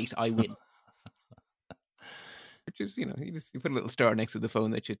a fight, I win. Which is, you put a little star next to the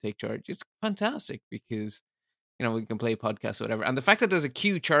phone that should take charge. It's fantastic because, we can play podcasts or whatever. And the fact that there's a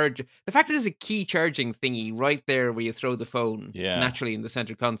key charging thingy right there where you throw the phone naturally in the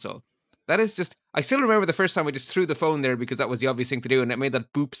center console. That is just, I still remember the first time I just threw the phone there because that was the obvious thing to do. And it made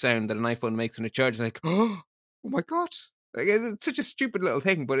that boop sound that an iPhone makes when it charges. Like, oh my God. Like, it's such a stupid little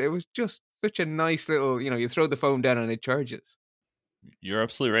thing, but it was just such a nice little, you throw the phone down and it charges. You're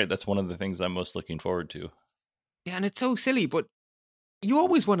absolutely right. That's one of the things I'm most looking forward to. Yeah, and it's so silly, but you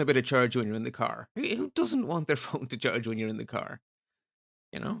always want a bit of charge when you're in the car. Who doesn't want their phone to charge when you're in the car?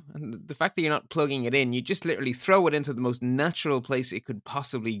 And the fact that you're not plugging it in, you just literally throw it into the most natural place it could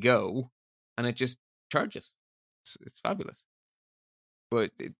possibly go, and it just charges. It's fabulous.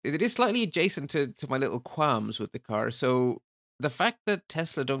 But it is slightly adjacent to my little qualms with the car. So the fact that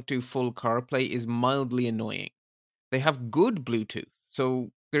Tesla don't do full CarPlay is mildly annoying. They have good Bluetooth.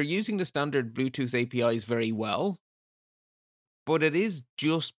 So they're using the standard Bluetooth APIs very well. But it is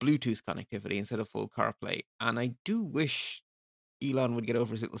just Bluetooth connectivity instead of full CarPlay. And I do wish Elon would get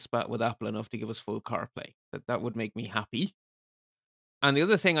over his little spat with Apple enough to give us full CarPlay. That would make me happy. And the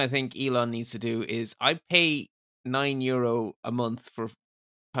other thing I think Elon needs to do is I pay €9 a month for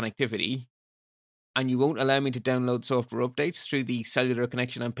connectivity, and you won't allow me to download software updates through the cellular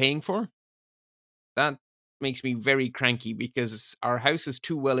connection I'm paying for. That makes me very cranky because our house is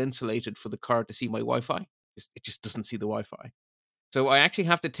too well insulated for the car to see my Wi-Fi. It just doesn't see the Wi-Fi. So I actually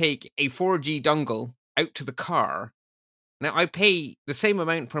have to take a 4G dongle out to the car. Now, I pay the same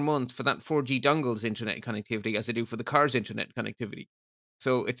amount per month for that 4G dongle's internet connectivity as I do for the car's internet connectivity.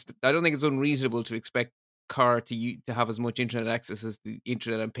 So I don't think it's unreasonable to expect car to have as much internet access as the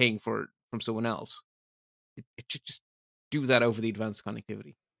internet I'm paying for from someone else. It should just do that over the advanced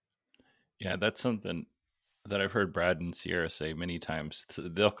connectivity. Yeah, that's something that I've heard Brad and Sierra say many times. So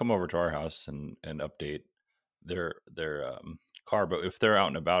they'll come over to our house and update their car, but if they're out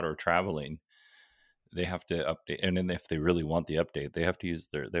and about or traveling, they have to update. And then if they really want the update, they have to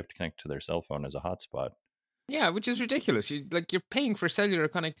connect to their cell phone as a hotspot. Yeah, which is ridiculous. You're paying for cellular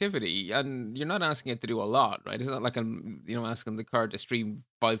connectivity, and you're not asking it to do a lot, right? It's not like I'm, asking the car to stream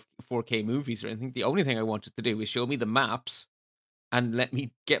 4K movies or anything. The only thing I want it to do is show me the maps and let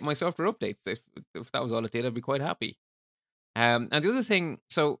me get my software updates. If that was all it did, I'd be quite happy. And the other thing,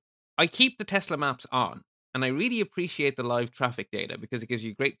 so I keep the Tesla maps on, and I really appreciate the live traffic data because it gives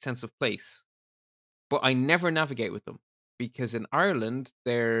you a great sense of place. But I never navigate with them because in Ireland,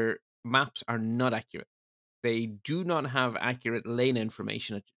 their maps are not accurate. They do not have accurate lane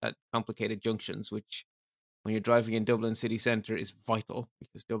information at complicated junctions, which when you're driving in Dublin city centre is vital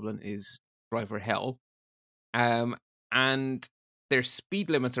because Dublin is driver hell. And their speed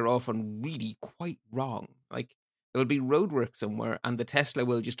limits are often really quite wrong. Like there'll be roadwork somewhere and the Tesla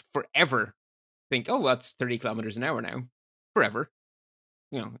will just forever think, oh, that's 30 kilometers an hour now. Forever.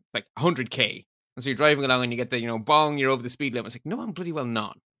 It's like 100K. And so you're driving along and you get the, bong, you're over the speed limit. It's like, no, I'm bloody well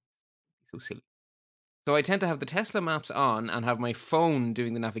not. So silly. So I tend to have the Tesla maps on and have my phone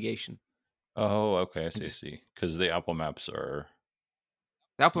doing the navigation. Oh, okay. I see. Because the Apple Maps are...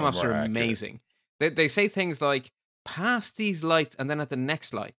 The Apple Maps are amazing. They say things like, pass these lights and then at the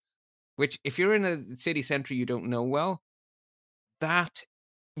next light. Which, if you're in a city centre you don't know well, that,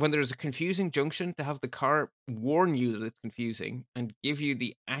 when there's a confusing junction, to have the car warn you that it's confusing and give you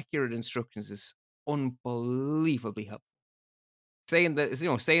the accurate instructions is unbelievably helpful. Stay in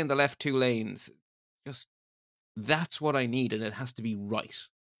the left 2 lanes. Just, that's what I need, and it has to be right.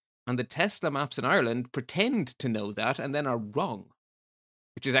 And the Tesla maps in Ireland pretend to know that and then are wrong,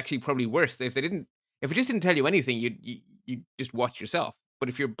 which is actually probably worse. If it just didn't tell you anything, you just watch yourself. But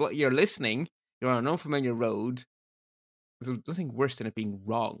if you're listening, you're on an unfamiliar road, there's nothing worse than it being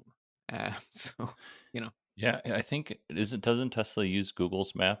wrong. Yeah, I think doesn't Tesla use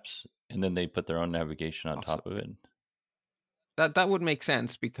Google's Maps and then they put their own navigation on top of it? That would make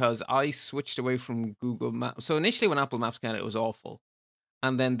sense because I switched away from Google Maps. So initially when Apple Maps came out, it was awful.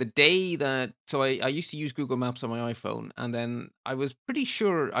 And then the day that... So I used to use Google Maps on my iPhone. And then I was pretty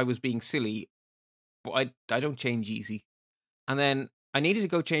sure I was being silly. But I don't change easy. And then I needed to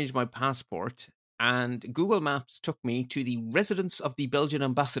go change my passport. And Google Maps took me to the residence of the Belgian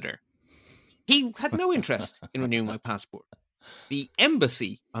ambassador. He had no interest in renewing my passport. The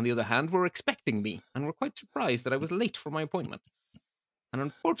embassy, on the other hand, were expecting me and were quite surprised that I was late for my appointment. And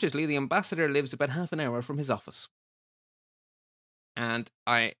unfortunately, the ambassador lives about half an hour from his office. And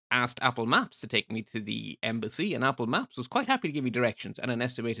I asked Apple Maps to take me to the embassy, and Apple Maps was quite happy to give me directions and an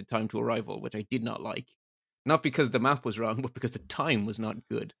estimated time to arrival, which I did not like. Not because the map was wrong, but because the time was not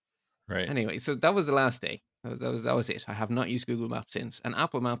good. Right. Anyway, so that was the last day. That was it. I have not used Google Maps since, and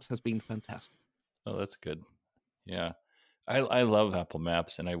Apple Maps has been fantastic. Oh, that's good. Yeah. I love Apple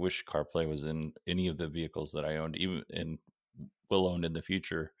Maps, and I wish CarPlay was in any of the vehicles that I owned, even and will own in the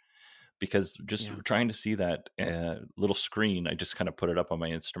future, because just trying to see that little screen, I just kind of put it up on my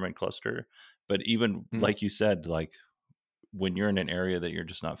instrument cluster. But even like you said, like when you're in an area that you're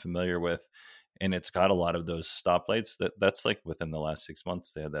just not familiar with, and it's got a lot of those stoplights, that's like within the last 6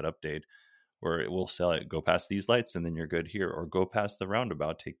 months they had that update where it will sell it, go past these lights and then you're good here, or go past the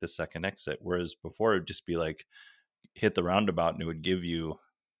roundabout, take the second exit. Whereas before it'd just be like, hit the roundabout and it would give you,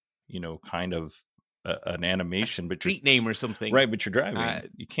 kind of an animation, but street name or something, right? But you're driving,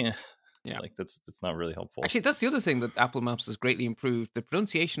 you can't. Yeah, like that's not really helpful. Actually, that's the other thing that Apple Maps has greatly improved: the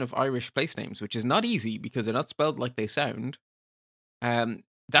pronunciation of Irish place names, which is not easy because they're not spelled like they sound.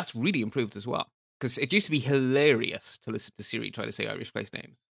 That's really improved as well, because it used to be hilarious to listen to Siri try to say Irish place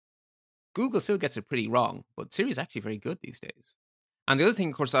names. Google still gets it pretty wrong, but Siri is actually very good these days. And the other thing,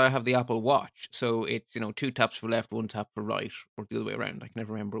 of course, I have the Apple Watch. So it's, 2 taps for left, 1 tap for right, or the other way around. I can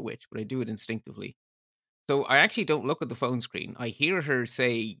never remember which, but I do it instinctively. So I actually don't look at the phone screen. I hear her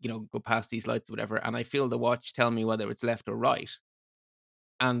say, go past these lights, or whatever, and I feel the watch tell me whether it's left or right.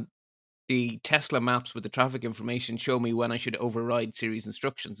 And the Tesla maps with the traffic information show me when I should override Siri's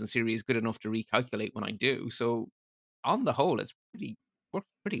instructions, and Siri is good enough to recalculate when I do. So on the whole, it's worked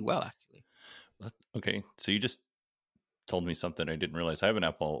pretty well, actually. Okay, so you just told me something I didn't realize. I have an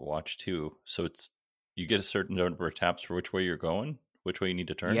Apple Watch too, so you get a certain number of taps for which way you're going, which way you need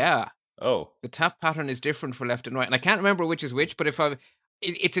to turn. Yeah. Oh, the tap pattern is different for left and right, and I can't remember which is which. But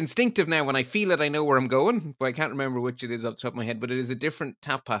it's instinctive now. When I feel it, I know where I'm going, but I can't remember which it is off the top of my head. But it is a different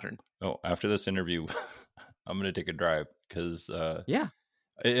tap pattern. Oh, after this interview, I'm going to take a drive because I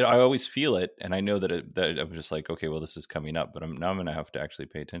always feel it, and I know that I'm just like, okay, well, this is coming up, but now I'm going to have to actually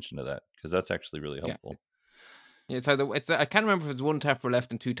pay attention to that because that's actually really helpful. Yeah, I can't remember if it's one tap for left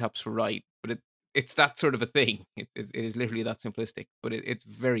and two taps for right, but it's that sort of a thing. It is literally that simplistic, but it's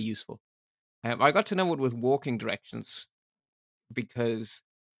very useful. I got to know it with walking directions because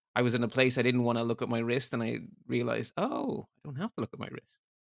I was in a place I didn't want to look at my wrist, and I realized, I don't have to look at my wrist,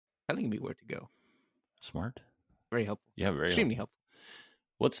 telling me where to go. Smart. Very helpful. Yeah, very extremely helpful.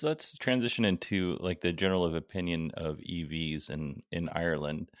 Let's transition into like the general opinion of EVs in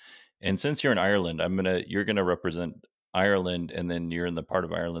Ireland. And since you're in Ireland, you're gonna represent Ireland, and then you're in the part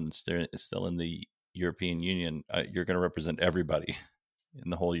of Ireland that's still in the European Union. You're gonna represent everybody in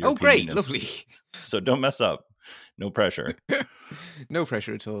the whole European Union. Union. Lovely. So don't mess up. No pressure. No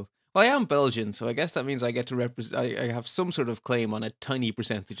pressure at all. Well, I am Belgian, so I guess that means I get to represent. I have some sort of claim on a tiny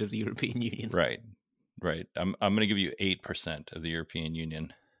percentage of the European Union. Right. I'm going to give you 8% of the European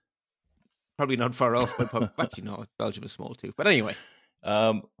Union. Probably not far off, but Belgium is small too. But anyway.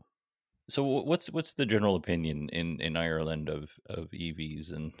 So what's the general opinion in Ireland of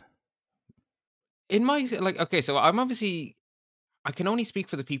EVs? And in my so I'm obviously, I can only speak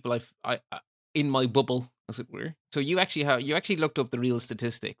for the people I in my bubble, as it were. So you actually looked up the real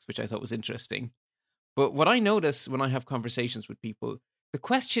statistics, which I thought was interesting. But what I notice when I have conversations with people, the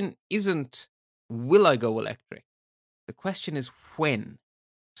question isn't, will I go electric? The question is when.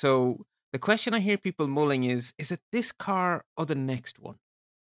 So the question I hear people mulling is it this car or the next one?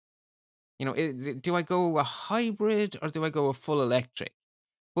 Do I go a hybrid or do I go a full electric?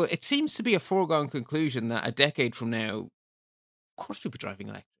 Well, it seems to be a foregone conclusion that a decade from now, of course we'll be driving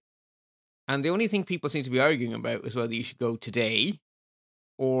electric. And the only thing people seem to be arguing about is whether you should go today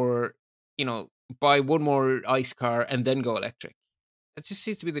or, buy one more ICE car and then go electric. It just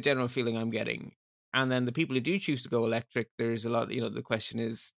seems to be the general feeling I'm getting. And then the people who do choose to go electric, there's a lot, the question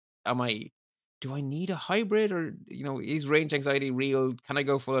is, do I need a hybrid, or, is range anxiety real? Can I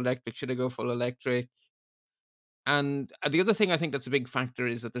go full electric? Should I go full electric? And the other thing I think that's a big factor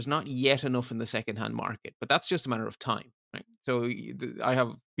is that there's not yet enough in the secondhand market, but that's just a matter of time, right? So I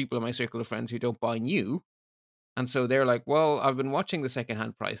have people in my circle of friends who don't buy new. And so they're like, well, I've been watching the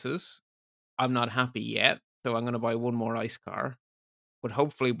secondhand prices. I'm not happy yet. So I'm going to buy one more ICE car. But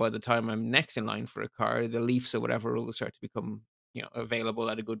hopefully by the time I'm next in line for a car, the Leafs or whatever will start to become, available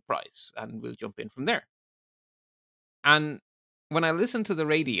at a good price, and we'll jump in from there. And when I listen to the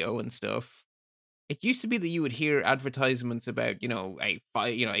radio and stuff, it used to be that you would hear advertisements about, a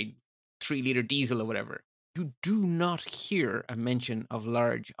 3-liter diesel or whatever. You do not hear a mention of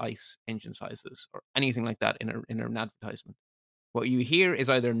large ICE engine sizes or anything like that in an advertisement. What you hear is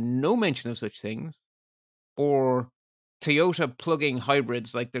either no mention of such things, or Toyota plugging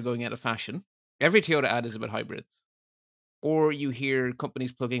hybrids like they're going out of fashion. Every Toyota ad is about hybrids. Or you hear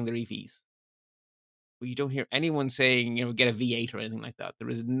companies plugging their EVs. But you don't hear anyone saying, get a V8 or anything like that.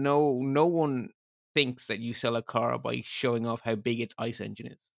 There is no one thinks that you sell a car by showing off how big its ICE engine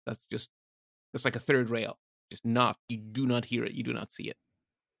is. That's like a third rail. You do not hear it. You do not see it.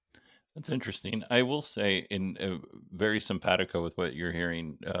 That's interesting. I will say, in very simpatico with what you're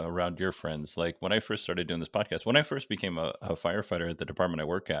hearing around your friends. Like when I first started doing this podcast, when I first became a firefighter at the department I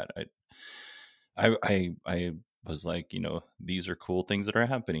work at, I was like, these are cool things that are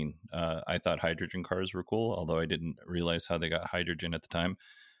happening. I thought hydrogen cars were cool, although I didn't realize how they got hydrogen at the time.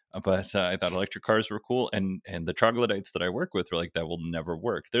 But I thought electric cars were cool, and the troglodytes that I work with were like, that will never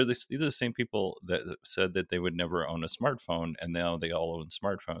work. These are the same people that said that they would never own a smartphone, and now they all own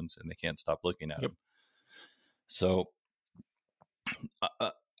smartphones, and they can't stop looking at them. So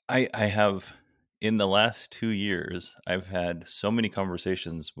I have, in the last 2 years, I've had so many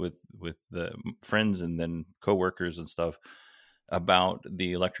conversations with the friends and then coworkers and stuff about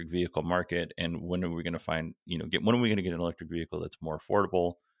the electric vehicle market, and when are we going to find, when are we going to get an electric vehicle that's more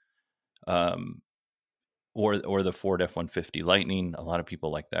affordable? Or the Ford F-150 Lightning. A lot of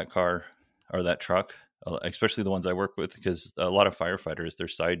people like that car or that truck. especially the ones I work with, because a lot of firefighters, their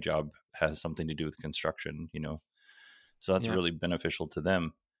side job has something to do with construction, so that's really beneficial to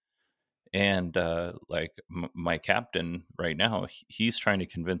them. And like my captain right now, he's trying to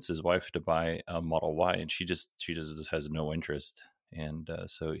convince his wife to buy a Model Y, and she just has no interest. And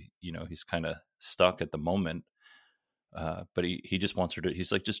so he's kind of stuck at the moment. But he just wants her to.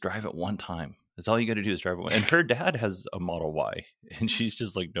 He's like, just drive it one time. That's all you got to do is drive it. And her dad has a Model Y, and she's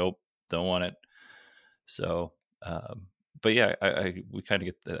just like, nope, don't want it. So, but yeah, we kind of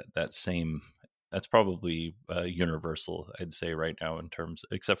get that same. That's probably universal, I'd say, right now in terms,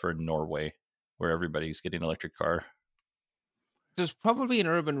 except for Norway, where everybody's getting an electric car. There's probably an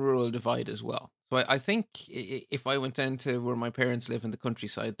urban-rural divide as well. So I think if I went down to where my parents live in the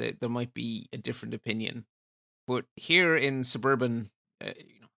countryside, there might be a different opinion. But here in suburban,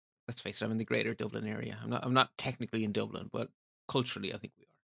 let's face it, I'm in the greater Dublin area. I'm not technically in Dublin, but culturally, I think we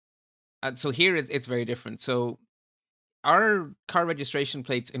are. And so here it's very different. So our car registration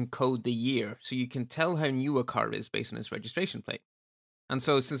plates encode the year, so you can tell how new a car is based on its registration plate. And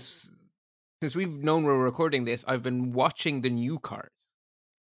so since we've known we're recording this, I've been watching the new cars.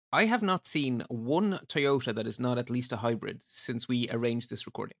 I have not seen one Toyota that is not at least a hybrid since we arranged this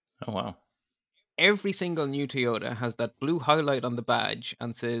recording. Oh, wow. Every single new Toyota has that blue highlight on the badge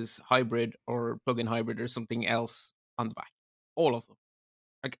and says hybrid or plug-in hybrid or something else on the back. All of them.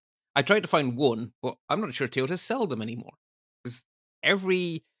 I tried to find one, but I'm not sure Toyota sell them anymore. Because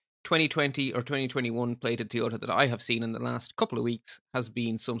every 2020 or 2021 plated Toyota that I have seen in the last couple of weeks has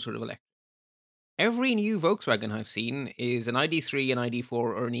been some sort of electric. Every new Volkswagen I've seen is an ID3, an ID4,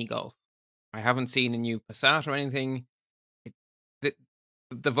 or an e-Golf. I haven't seen a new Passat or anything.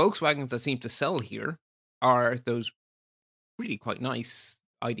 The Volkswagens that seem to sell here are those really quite nice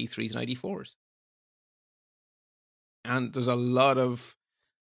ID3s and ID4s. And there's a lot of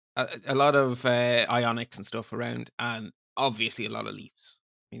Ioniqs and stuff around, and obviously a lot of Leafs.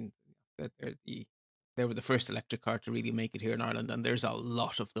 I mean, they were the first electric car to really make it here in Ireland, and there's a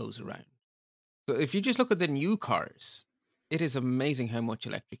lot of those around. So if you just look at the new cars, it is amazing how much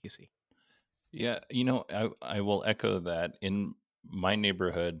electric you see. Yeah, I will echo that. In my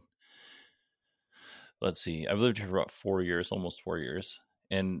neighborhood, let's see, I've lived here for about 4 years, almost 4 years,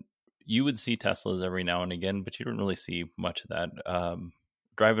 and you would see Teslas every now and again, but you don't really see much of that.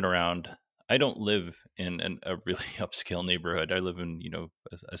 Driving around, I don't live in a really upscale neighborhood. I live in,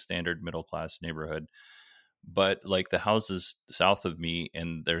 a standard middle class neighborhood. But like the houses south of me,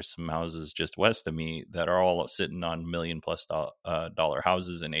 and there's some houses just west of me that are all sitting on $1 million+ dollar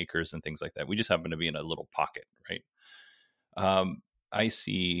houses and acres and things like that. We just happen to be in a little pocket, right? I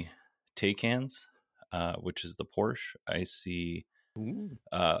see Taycans, which is the Porsche. I see.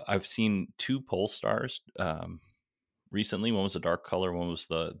 I've seen two Polestars recently. One was a dark color, one was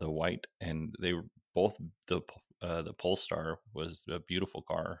the white, and they were both the Polestar was a beautiful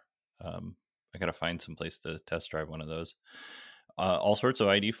car. I gotta find some place to test drive one of those. All sorts of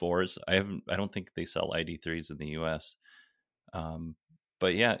ID4s. I don't think they sell ID3s in the US.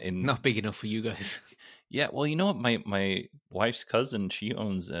 But yeah, not big enough for you guys. Yeah, well, you know what? My wife's cousin, she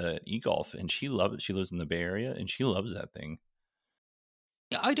owns an e-Golf, and she loves it. She lives in the Bay Area, and she loves that thing.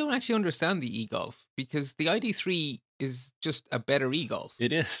 Yeah, I don't actually understand the e-Golf, because the ID3 is just a better e-Golf.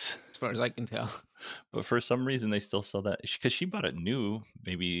 It is, as far as I can tell. But for some reason, they still sell that, because she bought it new,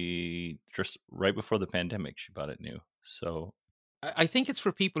 maybe just right before the pandemic. She bought it new, so I think it's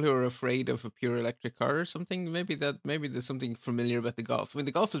for people who are afraid of a pure electric car or something. Maybe there's something familiar about the Golf. I mean,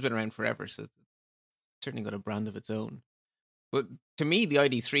 the Golf has been around forever, so it's certainly got a brand of its own. But to me, the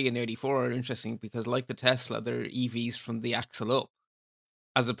ID3 and the ID4 are interesting because, like the Tesla, they're EVs from the axle up,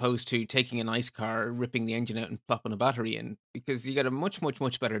 as opposed to taking a nice car, ripping the engine out and plopping a battery in, because you get a much, much,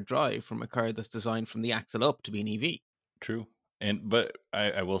 much better drive from a car that's designed from the axle up to be an EV. True. But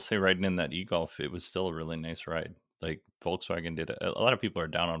I will say, riding in that e-Golf, it was still a really nice ride. Like Volkswagen did. A lot of people are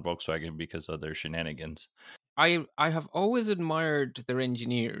down on Volkswagen because of their shenanigans. I have always admired their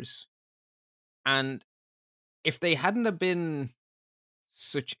engineers, and if they hadn't have been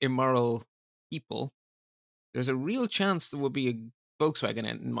such immoral people, there's a real chance there would be a Volkswagen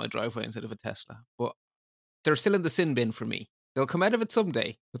in my driveway instead of a Tesla. But they're still in the sin bin for me. They'll come out of it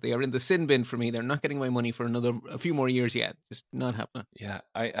someday, but they are in the sin bin for me. They're not getting my money for a few more years yet. Just not happening. Yeah,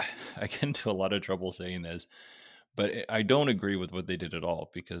 I get into a lot of trouble saying this, but I don't agree with what they did at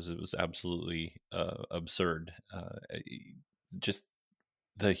all, because it was absolutely absurd. Just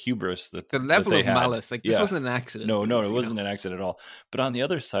the hubris that the level that they of had. malice, like this wasn't an accident. No, Please, it wasn't an accident at all. But on the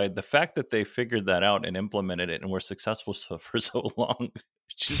other side, the fact that they figured that out and implemented it and were successful for so long,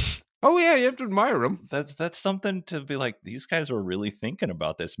 just oh yeah, you have to admire them. that's something to be like. These guys were really thinking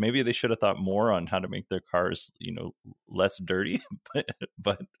about this. Maybe they should have thought more on how to make their cars, less dirty.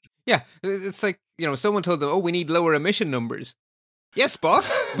 but yeah, it's like someone told them, "Oh, we need lower emission numbers." Yes, boss,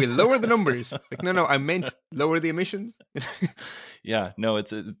 we'll lower the numbers. Like, no, I meant lower the emissions. Yeah, no,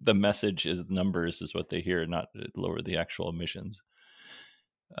 it's the message is numbers is what they hear, not lower the actual emissions.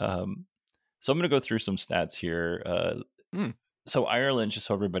 So I'm going to go through some stats here. So Ireland, just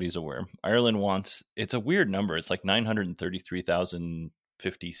so everybody's aware, Ireland wants, it's a weird number. It's like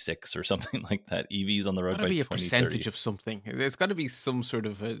 933,056 or something like that. EVs on the road by 2030. It's got to be a percentage of something. There's got to be some sort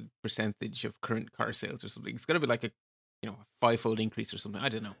of a percentage of current car sales or something. It's got to be like a fivefold increase or something. I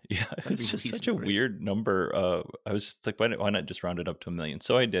don't know. Yeah, it's just such a weird number. I was just like, why not just round it up to 1 million?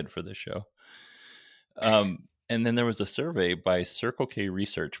 So I did for this show. And then there was a survey by Circle K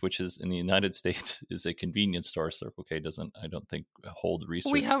Research, which is in the United States is a convenience store. Circle K doesn't, I don't think, hold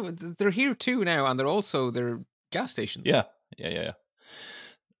research. They're here too now, and they're gas stations. Yeah.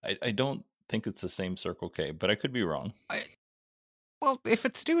 I don't think it's the same Circle K, but I could be wrong. Well, if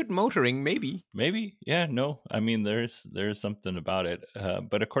it's to do with motoring, maybe. Yeah, no. I mean, there's something about it.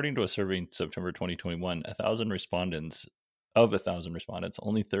 But according to a survey in September 2021, 1,000 respondents,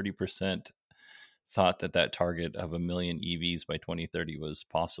 only 30% thought that target of 1 million EVs by 2030 was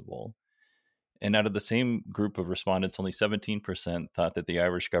possible. And out of the same group of respondents, only 17% thought that the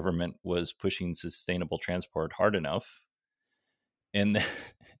Irish government was pushing sustainable transport hard enough. And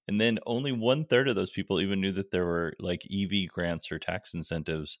then only 1/3 of those people even knew that there were like EV grants or tax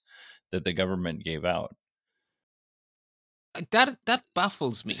incentives that the government gave out. That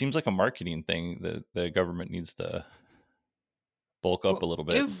baffles me. It seems like a marketing thing that the government needs to bulk up a little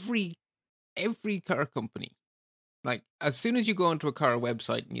bit. Every car company, like as soon as you go onto a car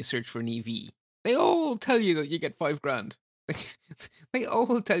website and you search for an EV, they all tell you that you get $5,000. They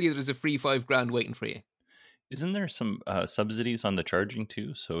all tell you there's a free $5,000 waiting for you. Isn't there some subsidies on the charging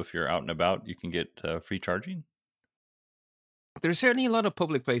too? So if you're out and about, you can get free charging? There's certainly a lot of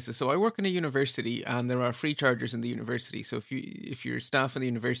public places. So I work in a university and there are free chargers in the university. So if you're staff in the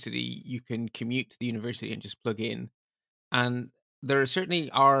university, you can commute to the university and just plug in. And there certainly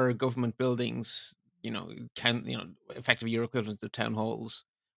are government buildings, effectively your equivalent of town halls,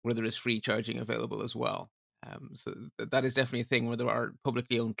 where there is free charging available as well. So that is definitely a thing where there are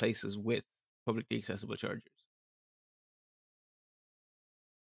publicly owned places with publicly accessible chargers.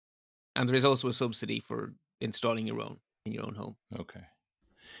 And there is also a subsidy for installing your own in your own home. Okay.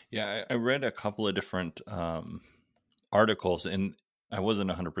 Yeah, I read a couple of different articles, and I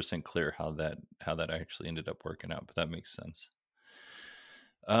wasn't 100% clear how that actually ended up working out, but that makes sense.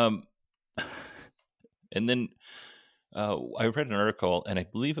 And then I read an article, and I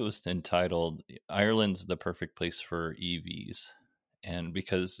believe it was entitled "Ireland's the Perfect Place for EVs," and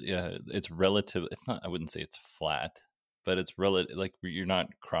because it's relative, it's not. I wouldn't say it's flat, but it's relative. Like you're not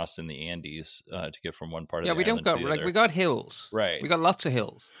crossing the Andes to get from one part of the island to the other. We got hills, right? We got lots of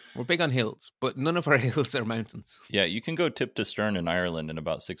hills. We're big on hills, but none of our hills are mountains. Yeah, you can go tip to stern in Ireland in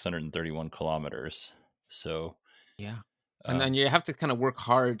about 631 kilometers. So yeah. And then you have to kind of work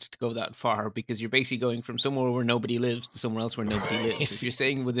hard to go that far because you're basically going from somewhere where nobody lives to somewhere else where nobody lives. If you're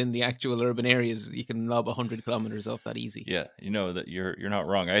staying within the actual urban areas, you can lob 100 kilometers off that easy. Yeah, that you're not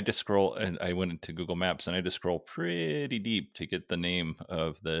wrong. I had to scroll, and I went into Google Maps, and I had to scroll pretty deep to get the name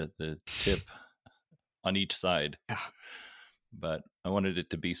of the tip on each side. Yeah. But I wanted it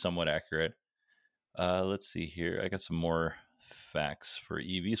to be somewhat accurate. Let's see here. I got some more facts for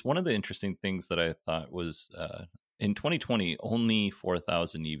EVs. One of the interesting things that I thought was in 2020, only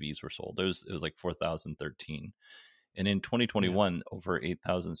 4,000 EVs were sold. It was like 4,013. And in 2021, over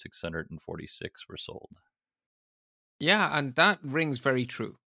 8,646 were sold. Yeah, and that rings very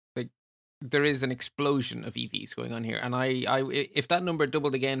true. Like there is an explosion of EVs going on here. And I if that number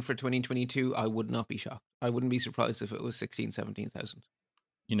doubled again for 2022, I would not be shocked. I wouldn't be surprised if it was 16,000, 17,000.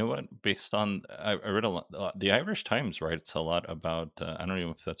 You know what? Based on, I read a lot. The Irish Times writes a lot about. I don't even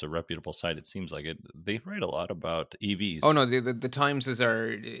know if that's a reputable site. It seems like it. They write a lot about EVs. Oh no, the Times is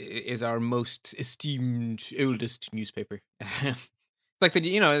our most esteemed, oldest newspaper. Like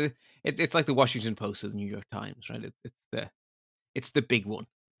it's like the Washington Post or the New York Times, right? It's the big one,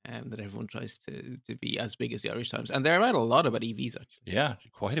 that everyone tries to be as big as the Irish Times, and they write a lot about EVs actually. Yeah,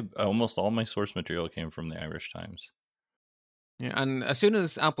 almost all my source material came from the Irish Times. Yeah, and as soon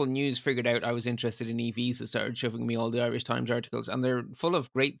as Apple News figured out I was interested in EVs, it started shoving me all the Irish Times articles, and they're full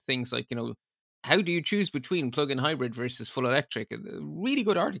of great things like, how do you choose between plug-in hybrid versus full electric? Really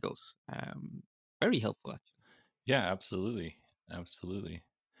good articles. Very helpful, actually. Yeah, absolutely. Absolutely.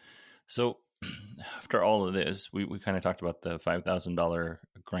 So after all of this, we kind of talked about the $5,000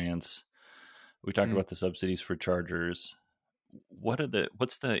 grants. We talked about the subsidies for chargers.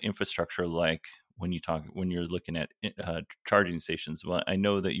 What's the infrastructure like when you're looking at charging stations? Well, I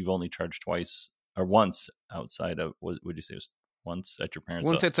know that you've only charged once outside of, what would you say it was once at your parents'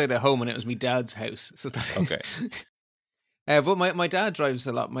 Once house? outside at home, and it was my dad's house. So Okay. But my dad drives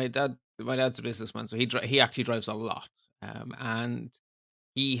a lot. My dad's a businessman, so he actually drives a lot, and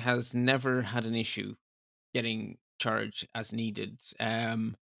he has never had an issue getting charged as needed.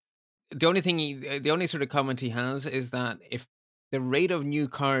 The only sort of comment he has is that if the rate of new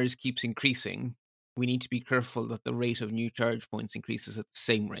cars keeps increasing, we need to be careful that the rate of new charge points increases at the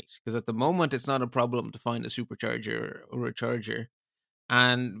same rate. Because at the moment, it's not a problem to find a supercharger or a charger.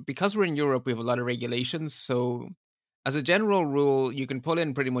 And because we're in Europe, we have a lot of regulations. So as a general rule, you can pull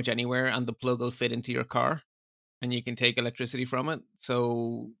in pretty much anywhere and the plug will fit into your car and you can take electricity from it.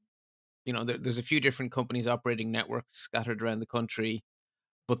 So, there's a few different companies operating networks scattered around the country,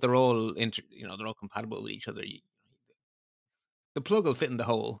 but they're all they're all compatible with each other. The plug will fit in the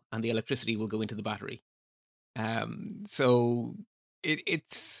hole and the electricity will go into the battery. So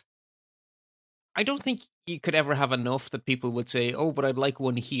it's, I don't think you could ever have enough that people would say, oh, but I'd like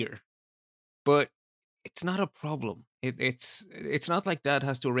one here. But it's not a problem. It's not like Dad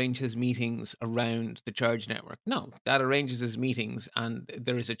has to arrange his meetings around the charge network. No, Dad arranges his meetings and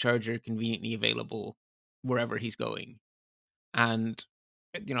there is a charger conveniently available wherever he's going. And,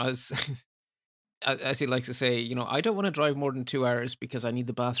 as he likes to say, I don't want to drive more than 2 hours because I need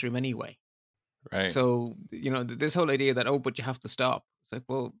the bathroom anyway. Right. So, this whole idea that, oh, but you have to stop. It's like,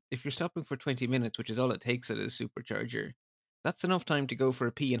 well, if you're stopping for 20 minutes, which is all it takes at a supercharger, that's enough time to go for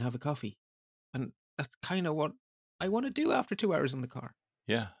a pee and have a coffee. And that's kind of what I want to do after 2 hours in the car.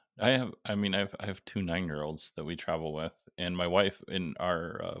 Yeah. I have two 9-year-olds that we travel with, and my wife, in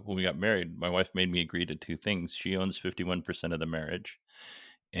our when we got married, my wife made me agree to two things. She owns 51% of the marriage,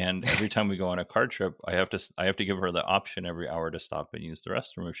 and every time we go on a car trip, I have to give her the option every hour to stop and use the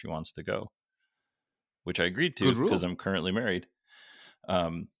restroom if she wants to go, which I agreed to because I'm currently married.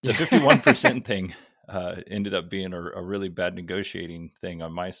 The 51% thing ended up being a really bad negotiating thing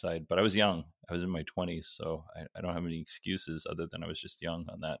on my side, but I was young. I was in my 20s, so I don't have any excuses other than I was just young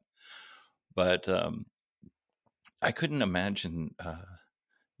on that. But I couldn't imagine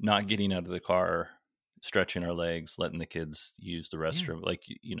not getting out of the car, stretching our legs, letting the kids use the restroom. Yeah. Like,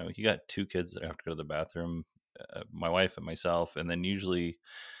 you got two kids that have to go to the bathroom, my wife and myself, and then usually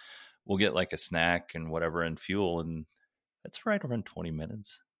we'll get like a snack and whatever and fuel, and that's right around 20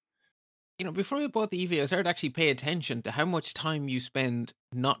 minutes. Before I bought the EV, I started to actually pay attention to how much time you spend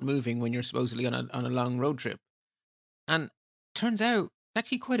not moving when you're supposedly on a long road trip. And turns out,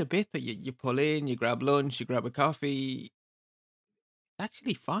 actually quite a bit that you pull in, you grab lunch, you grab a coffee. It's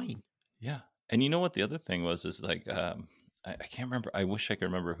actually fine. Yeah. And you know what the other thing was is like, I can't remember. I wish I could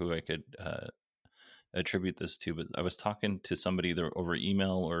remember who I could attribute this to, but I was talking to somebody either over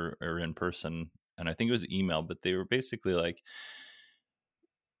email or in person, and I think it was email, but they were basically like,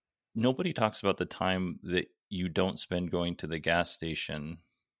 nobody talks about the time that you don't spend going to the gas station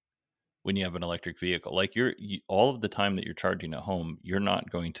when you have an electric vehicle. Like all of the time that you're charging at home, you're not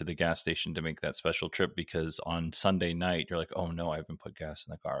going to the gas station to make that special trip because on Sunday night, you're like, oh no, I haven't put gas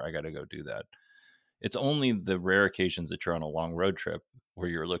in the car. I got to go do that. It's only the rare occasions that you're on a long road trip where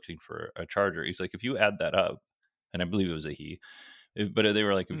you're looking for a charger. He's like, if you add that up, and I believe it was a he, but they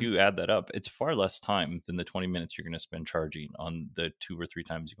were like, if you add that up, it's far less time than the 20 minutes you're going to spend charging on the 2 or 3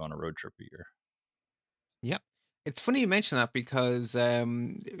 times you go on a road trip a year. Yep. It's funny you mention that because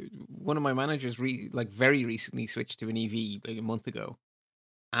one of my managers very recently switched to an EV like a month ago.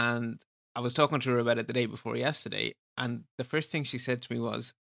 And I was talking to her about it the day before yesterday. And the first thing she said to me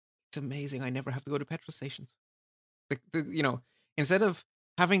was, it's amazing. I never have to go to petrol stations. Instead of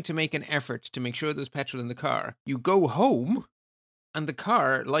having to make an effort to make sure there's petrol in the car, you go home and the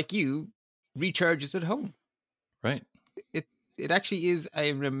car, like you, recharges at home. Right. It actually is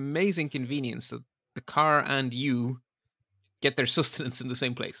an amazing convenience that the car and you get their sustenance in the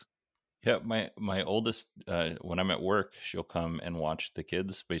same place. Yeah, my oldest, when I'm at work, she'll come and watch the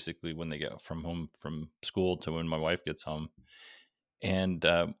kids basically when they get from school to when my wife gets home. And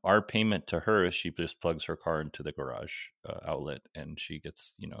our payment to her is she just plugs her car into the garage outlet, and she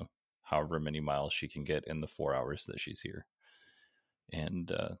gets, however many miles she can get in the 4 hours that she's here.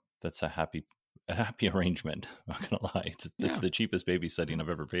 And that's a happy arrangement. I'm not gonna lie, it's the cheapest babysitting I've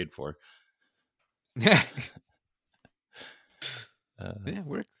ever paid for. Yeah, it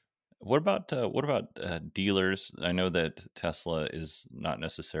works. What about dealers? I know that Tesla is not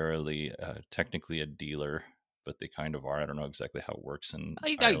necessarily technically a dealer, but they kind of are. I don't know exactly how it works in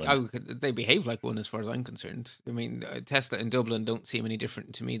Ireland. They behave like one as far as I'm concerned. I mean, Tesla in Dublin don't seem any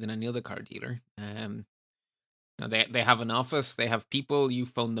different to me than any other car dealer. Now they have an office, they have people. You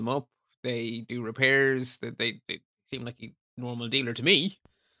phone them up, they do repairs. They seem like a normal dealer to me.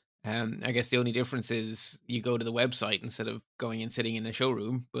 I guess the only difference is you go to the website instead of going and sitting in a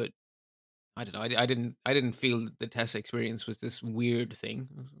showroom. But I don't know. I didn't feel the Tesla experience was this weird thing.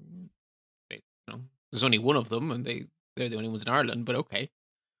 There's only one of them, and they're the only ones in Ireland. But okay.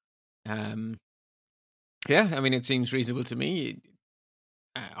 Yeah, I mean, it seems reasonable to me.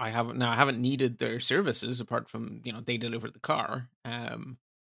 I haven't needed their services apart from they deliver the car.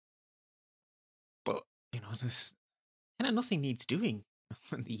 But there's kind of nothing needs doing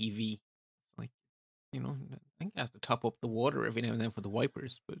on the EV. It's like I think I have to top up the water every now and then for the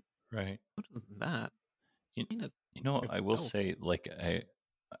wipers, but right. Other than that, I will say, like I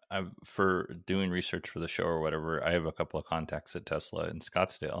for doing research for the show or whatever, I have a couple of contacts at Tesla in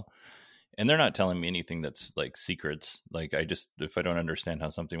Scottsdale. And they're not telling me anything that's like secrets. Like if I don't understand how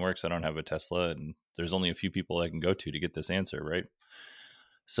something works, I don't have a Tesla, and there's only a few people I can go to get this answer, right?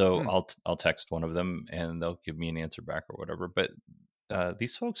 So I'll text one of them, and they'll give me an answer back or whatever. But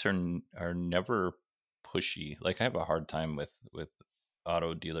these folks are never pushy. Like I have a hard time with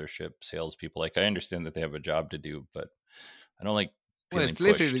auto dealership salespeople. Like I understand that they have a job to do, but I don't like feeling it's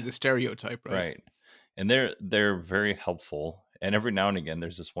literally the stereotype, right? Right. And they're very helpful. And every now and again,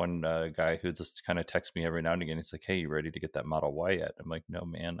 there's this one guy who just kind of texts me every now and again. He's like, "Hey, you ready to get that Model Y yet?" I'm like, "No,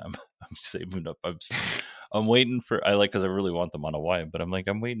 man, I'm saving up. I'm waiting for because I really want the Model Y, but I'm like,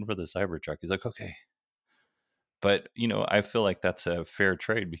 I'm waiting for the Cybertruck." He's like, "Okay." But I feel like that's a fair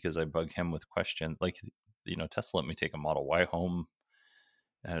trade because I bug him with questions. Like, Tesla let me take a Model Y home,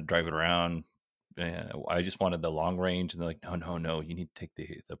 drive it around. I just wanted the long range, and they're like, "No, you need to take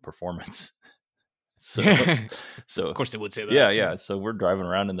the performance." So of course they would say that. Yeah. So we're driving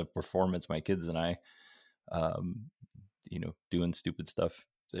around in the performance, my kids and I, doing stupid stuff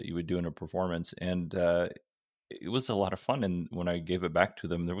that you would do in a performance. And it was a lot of fun. And when I gave it back to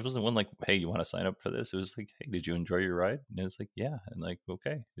them, there wasn't one like, "Hey, you want to sign up for this?" It was like, "Hey, did you enjoy your ride?" And it was like, "Yeah." And like,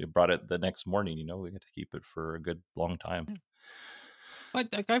 okay. They brought it the next morning, we got to keep it for a good long time.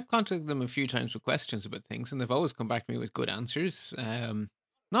 I've contacted them a few times with questions about things, and they've always come back to me with good answers.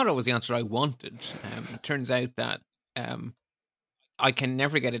 Not always the answer I wanted. It turns out that I can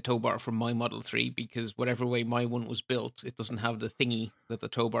never get a tow bar for my Model 3 because whatever way my one was built, it doesn't have the thingy that the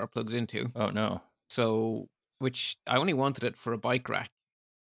tow bar plugs into. Oh, no. So, which I only wanted it for a bike rack.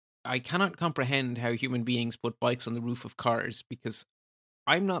 I cannot comprehend how human beings put bikes on the roof of cars because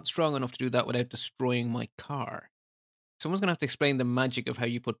I'm not strong enough to do that without destroying my car. Someone's going to have to explain the magic of how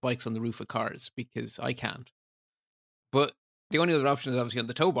you put bikes on the roof of cars because I can't. But the only other option is obviously on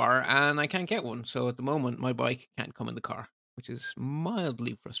the tow bar, and I can't get one. So at the moment, my bike can't come in the car, which is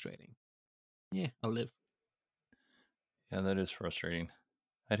mildly frustrating. Yeah, I'll live. Yeah, that is frustrating.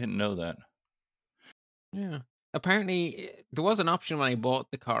 I didn't know that. Yeah. Apparently, there was an option when I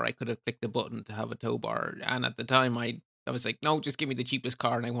bought the car. I could have clicked the button to have a tow bar. And at the time, I was like, no, just give me the cheapest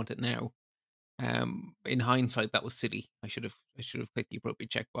car, and I want it now. In hindsight, that was silly. I should have clicked the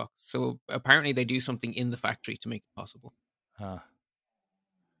appropriate checkbox. So apparently, they do something in the factory to make it possible.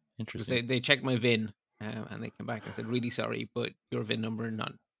 Interesting. They checked my VIN and they came back and said, "Really sorry, but your VIN number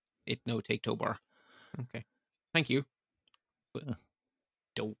take tow bar." Okay, thank you. But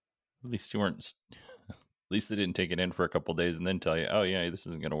don't. At least you weren't. At least they didn't take it in for a couple of days and then tell you, "Oh yeah, this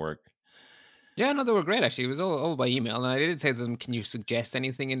isn't going to work." Yeah, no, they were great actually. It was all by email, and I did say to them, "Can you suggest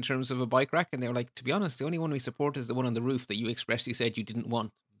anything in terms of a bike rack?" And they were like, "To be honest, the only one we support is the one on the roof that you expressly said you didn't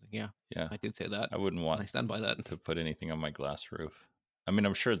want." Yeah, I did say that. I wouldn't want. I stand by that. To put anything on my glass roof. I mean,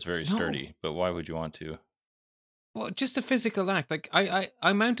 I'm sure it's very sturdy, but why would you want to? Well, just a physical act. Like I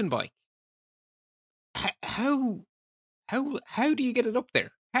mountain bike. How do you get it up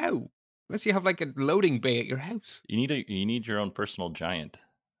there? How? Unless you have like a loading bay at your house. You need your own personal giant.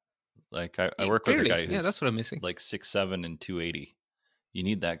 Like I work with a guy who's that's what I'm missing. Like 6'7" and 280. You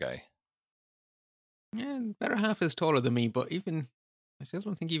need that guy. Yeah, better half is taller than me, but even I still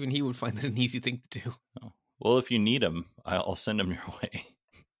don't think even he would find that an easy thing to do. Oh. Well, if you need him, I'll send him your way.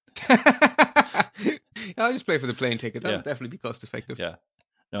 I'll just pay for the plane ticket. That would definitely be cost effective. Yeah.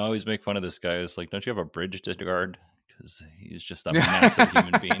 No, I always make fun of this guy. It's like, don't you have a bridge to guard? Because he's just a massive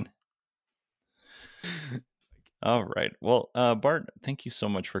human being. All right. Well, Bart, thank you so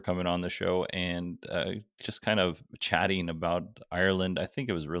much for coming on the show and just kind of chatting about Ireland. I think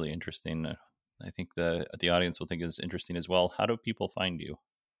it was really interesting. I think the audience will think it's interesting as well. How do people find you?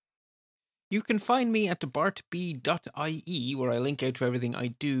 You can find me at bartb.ie, where I link out to everything I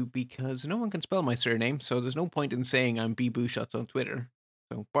do, because no one can spell my surname, so there's no point in saying I'm bbushots on Twitter.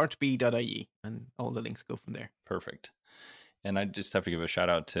 So bartb.ie, and all the links go from there. Perfect. And I just have to give a shout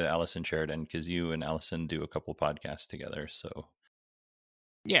out to Allison Sheridan, because you and Allison do a couple podcasts together. So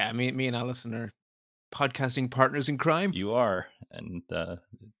yeah, me and Allison are podcasting partners in crime. You are, and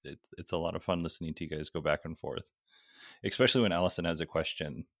it's a lot of fun listening to you guys go back and forth, especially when Allison has a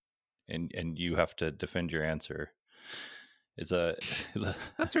question and you have to defend your answer. It's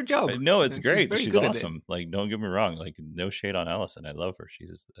that's her job. No, it's great. She's good awesome. Like, don't get me wrong. Like, no shade on Allison. I love her.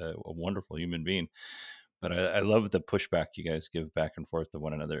 She's a wonderful human being. But I love the pushback you guys give back and forth to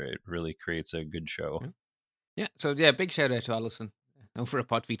one another. It really creates a good show. Yeah. So yeah, big shout out to Allison over at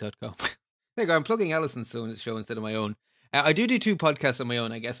potv.com. There you go. I'm plugging Allison's show instead of my own. I do 2 podcasts on my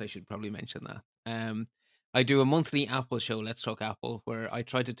own. I guess I should probably mention that. I do a monthly Apple show, Let's Talk Apple, where I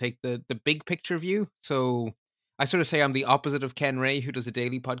try to take the big picture view. So I sort of say I'm the opposite of Ken Ray, who does a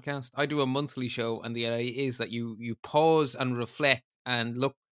daily podcast. I do a monthly show, and the idea is that you pause and reflect and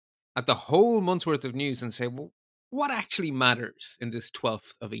look at the whole month's worth of news and say, well, what actually matters in this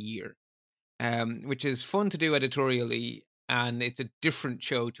 12th of a year? Which is fun to do editorially, and it's a different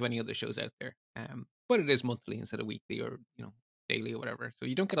show to any other shows out there. But it is monthly instead of weekly or daily or whatever. So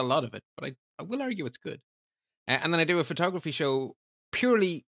you don't get a lot of it, but I will argue it's good. And then I do a photography show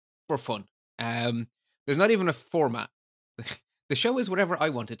purely for fun. There's not even a format. The show is whatever I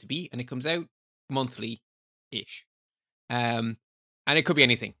want it to be, and it comes out monthly-ish. And it could be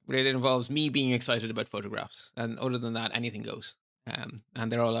anything. It involves me being excited about photographs. And other than that, anything goes.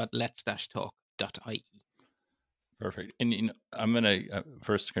 And they're all at lets-talk.ie. Perfect. And I'm going to,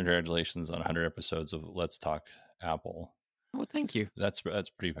 first, congratulations on 100 episodes of Let's Talk Apple. Oh, thank you. That's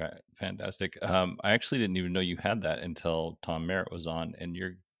pretty fantastic. I actually didn't even know you had that until Tom Merritt was on, and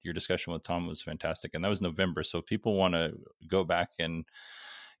your discussion with Tom was fantastic. And that was November. So if people want to go back and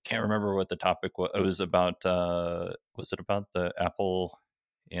can't remember what the topic was. It was about, was it about the Apple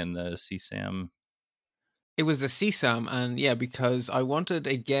and the CSAM? It was the CSAM. And yeah, because I wanted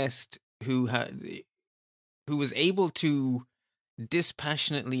a guest who was able to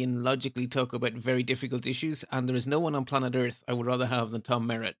dispassionately and logically talk about very difficult issues, and there is no one on planet Earth I would rather have than Tom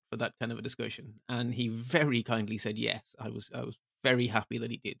Merritt for that kind of a discussion. And he very kindly said yes. I was very happy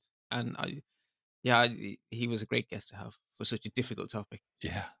that he did, and he was a great guest to have for such a difficult topic.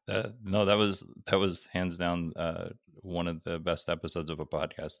 Yeah, that was hands down one of the best episodes of a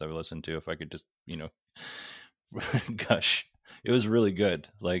podcast I've listened to. If I could just gush, it was really good.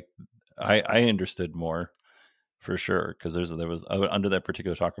 Like I understood more. For sure, because there was under that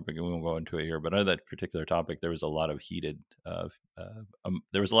particular topic, we won't go into it here, but under that particular topic, there was a lot of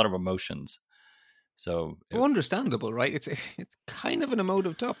there was a lot of emotions. So understandable, right? It's kind of an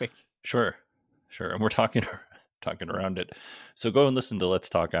emotive topic. Sure, and we're talking around it. So go and listen to Let's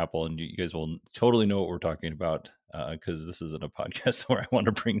Talk Apple, and you guys will totally know what we're talking about, because this isn't a podcast where I want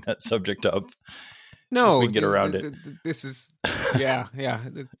to bring that subject up. No, we can get around it. This is yeah.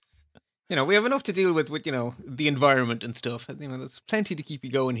 We have enough to deal with the environment and stuff. There's plenty to keep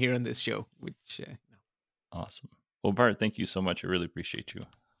you going here on this show. Awesome. Well, Bart, thank you so much. I really appreciate you.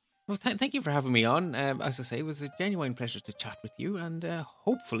 Well, thank you for having me on. As I say, it was a genuine pleasure to chat with you, and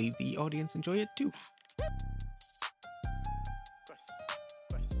hopefully the audience enjoy it too.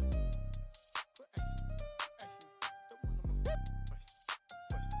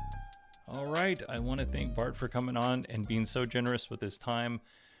 All right. I want to thank Bart for coming on and being so generous with his time.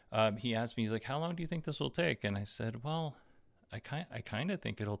 He asked me, he's like, how long do you think this will take? And I said, well, I kind of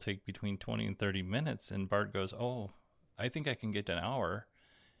think it'll take between 20 and 30 minutes. And Bart goes, oh, I think I can get to an hour.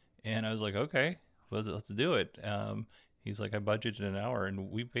 And I was like, okay, let's do it. He's like, I budgeted an hour, and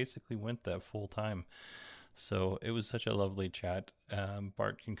we basically went that full time. So it was such a lovely chat.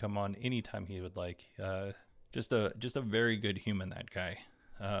 Bart can come on anytime he would like. Just a very good human, that guy.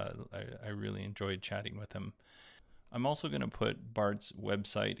 I really enjoyed chatting with him. I'm also going to put Bart's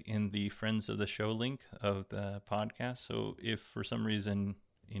website in the Friends of the Show link of the podcast. So if for some reason,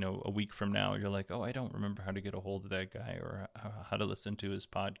 a week from now, you're like, oh, I don't remember how to get a hold of that guy or how to listen to his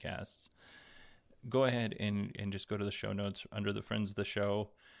podcasts, go ahead and just go to the show notes under the Friends of the Show,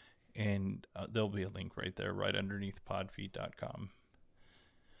 and there'll be a link right there, right underneath podfeed.com.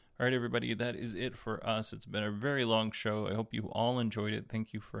 All right, everybody, that is it for us. It's been a very long show. I hope you all enjoyed it.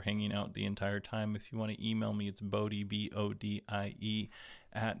 Thank you for hanging out the entire time. If you want to email me, it's Bodie, BODIE,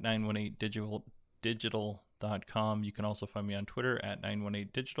 at 918digital.com. You can also find me on Twitter at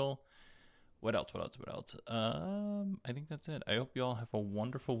 918digital. What else? I think that's it. I hope you all have a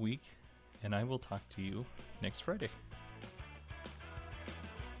wonderful week, and I will talk to you next Friday.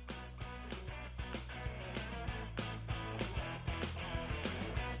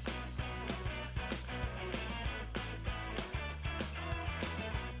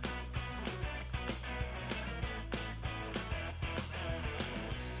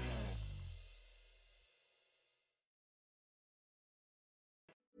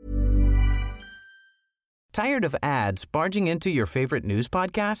 Tired of ads barging into your favorite news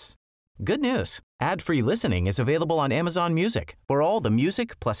podcasts? Good news. Ad-free listening is available on Amazon Music for all the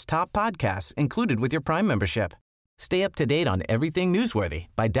music plus top podcasts included with your Prime membership. Stay up to date on everything newsworthy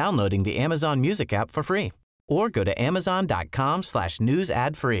by downloading the Amazon Music app for free or go to amazon.com/news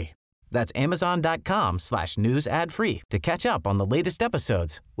ad free. That's amazon.com/news ad free to catch up on the latest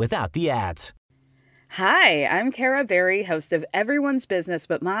episodes without the ads. Hi, I'm Kara Berry, host of Everyone's Business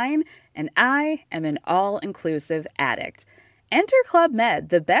But Mine, and I am an all-inclusive addict. Enter Club Med,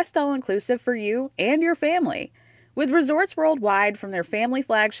 the best all-inclusive for you and your family. With resorts worldwide, from their family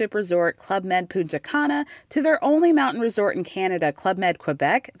flagship resort, Club Med Punta Cana, to their only mountain resort in Canada, Club Med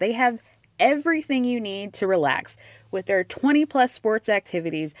Quebec, they have everything you need to relax. With their 20-plus sports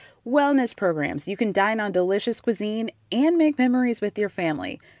activities, wellness programs, you can dine on delicious cuisine and make memories with your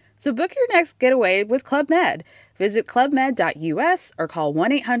family. So book your next getaway with Club Med. Visit clubmed.us or call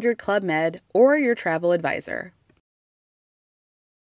 1-800-CLUB-MED or your travel advisor.